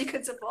know how else you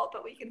could support,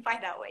 but we can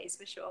find out ways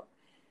for sure.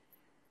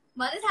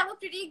 Mothers have a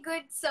pretty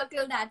good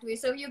circle that way.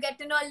 So you get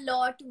to know a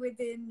lot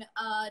within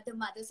the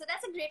mother. So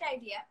that's a great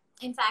idea,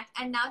 in fact.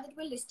 And now that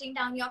we're listing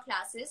down your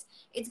classes,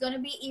 it's going to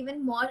be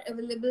even more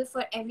available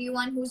for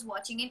everyone who's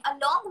watching it,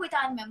 along with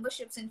our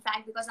memberships, in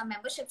fact, because our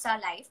memberships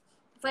are live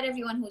for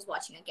everyone who's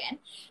watching again.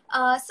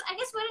 So I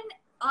guess we're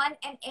on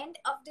an end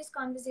of this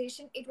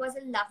conversation. It was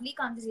a lovely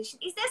conversation.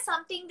 Is there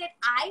something that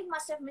I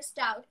must have missed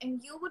out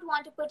and you would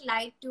want to put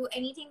light to?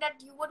 Anything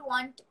that you would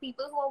want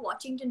people who are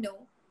watching to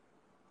know?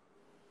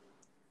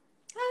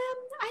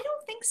 I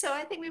don't think so.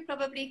 I think we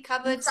probably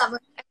covered. Of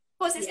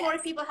course, it's more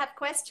if people have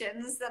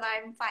questions that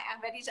I'm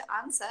ready to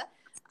answer.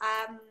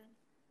 I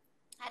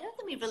don't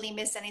think we really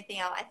missed anything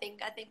out. I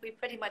think we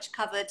pretty much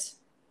covered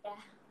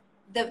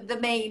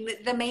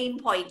the main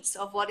points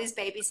of what is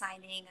baby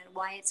signing and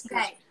why it's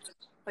good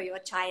for your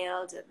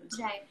child. And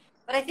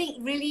but I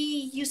think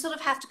really you sort of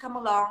have to come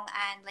along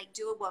and like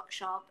do a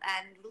workshop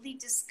and really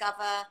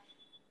discover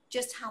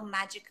just how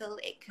magical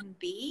it can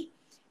be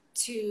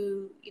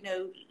to, you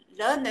know,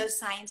 learn those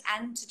signs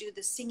and to do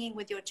the singing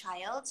with your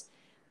child.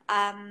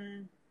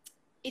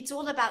 It's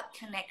all about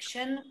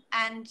connection,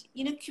 and,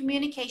 you know,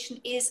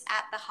 communication is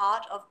at the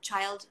heart of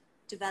child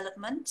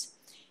development.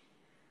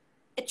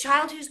 A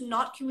child who's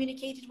not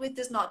communicated with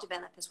does not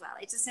develop as well.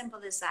 It's as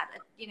simple as that.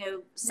 You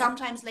know,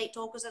 sometimes late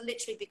talkers are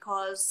literally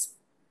because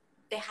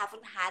they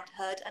haven't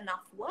heard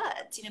enough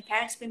words. You know,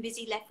 parents have been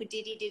busy, left with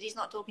Diddy, Diddy's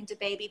not talking to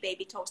baby,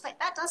 baby talks. Like,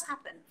 that does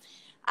happen.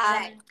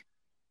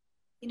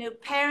 You know,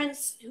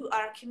 parents who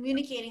are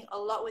communicating a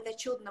lot with their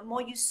children, the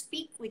more you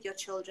speak with your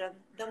children,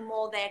 the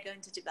more they're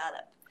going to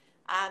develop.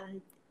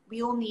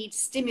 We all need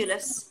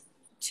stimulus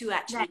to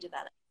actually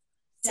develop.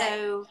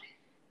 So,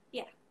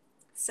 yeah.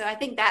 So I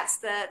think that's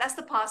the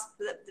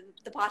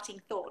parting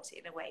thought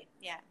in a way.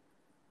 Yeah.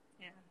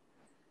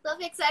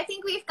 Perfect. So I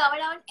think we've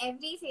covered on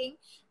everything.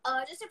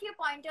 Just a few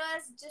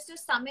pointers, just to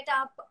sum it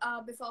up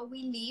before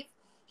we leave,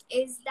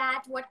 is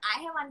that what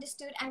I have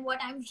understood and what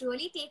I'm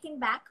really taken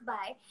back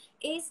by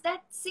is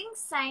that sing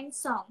song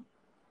sign.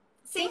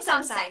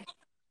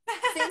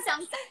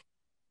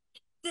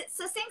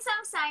 So sing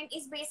song sign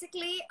is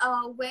basically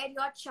where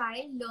your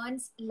child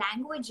learns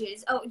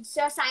languages.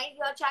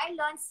 Your child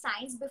learns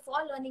signs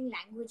before learning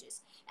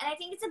languages. And I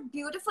think it's a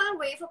beautiful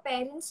way for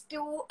parents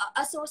to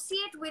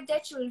associate with their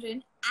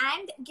children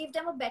and give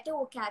them a better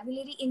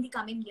vocabulary in the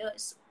coming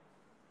years.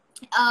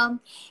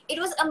 It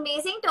was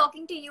amazing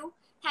talking to you.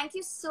 Thank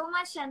you so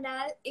much,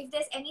 Chantal. If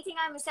there's anything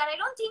I missed out, I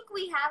don't think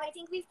we have. I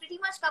think we've pretty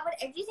much covered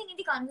everything in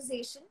the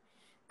conversation.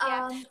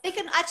 They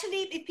can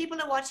actually, if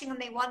people are watching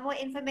and they want more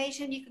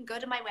information, you can go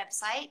to my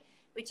website,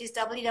 which is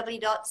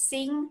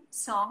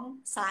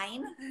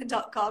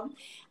www.singsongsign.com.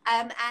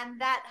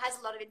 And that has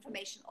a lot of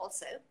information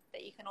also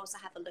that you can also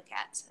have a look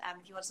at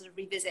if you want to sort of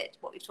revisit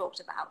what we've talked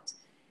about.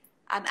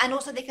 And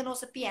also they can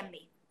also PM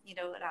me, you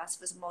know, and ask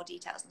for some more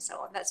details and so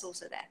on. That's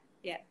also there.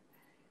 Yeah.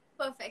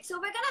 Perfect. So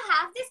we're going to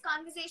have this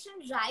conversation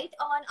right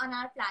on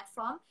our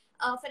platform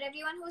for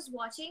everyone who's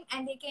watching,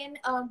 and they can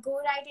go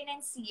right in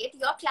and see it.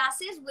 Your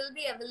classes will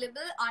be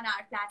available on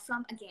our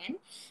platform again.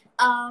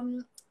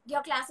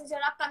 Your classes,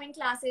 your upcoming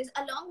classes,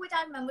 along with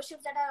our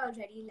memberships that are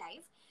already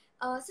live.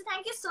 So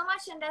thank you so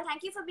much, Chantal.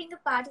 Thank you for being a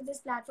part of this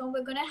platform.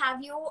 We're going to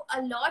have you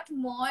a lot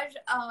more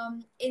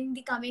in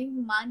the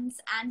coming months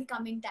and the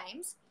coming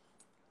times.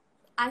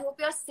 I hope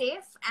you're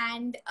safe,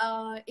 and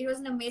it was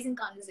an amazing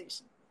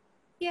conversation.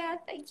 Yeah,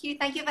 thank you.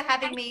 Thank you for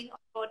having me on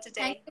board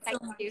today.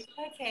 Thank you so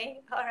much.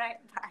 Okay, all right,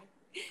 bye.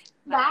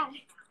 Bye.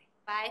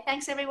 Bye.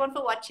 Thanks everyone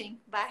for watching.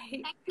 Bye.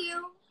 Thank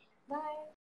you. Bye.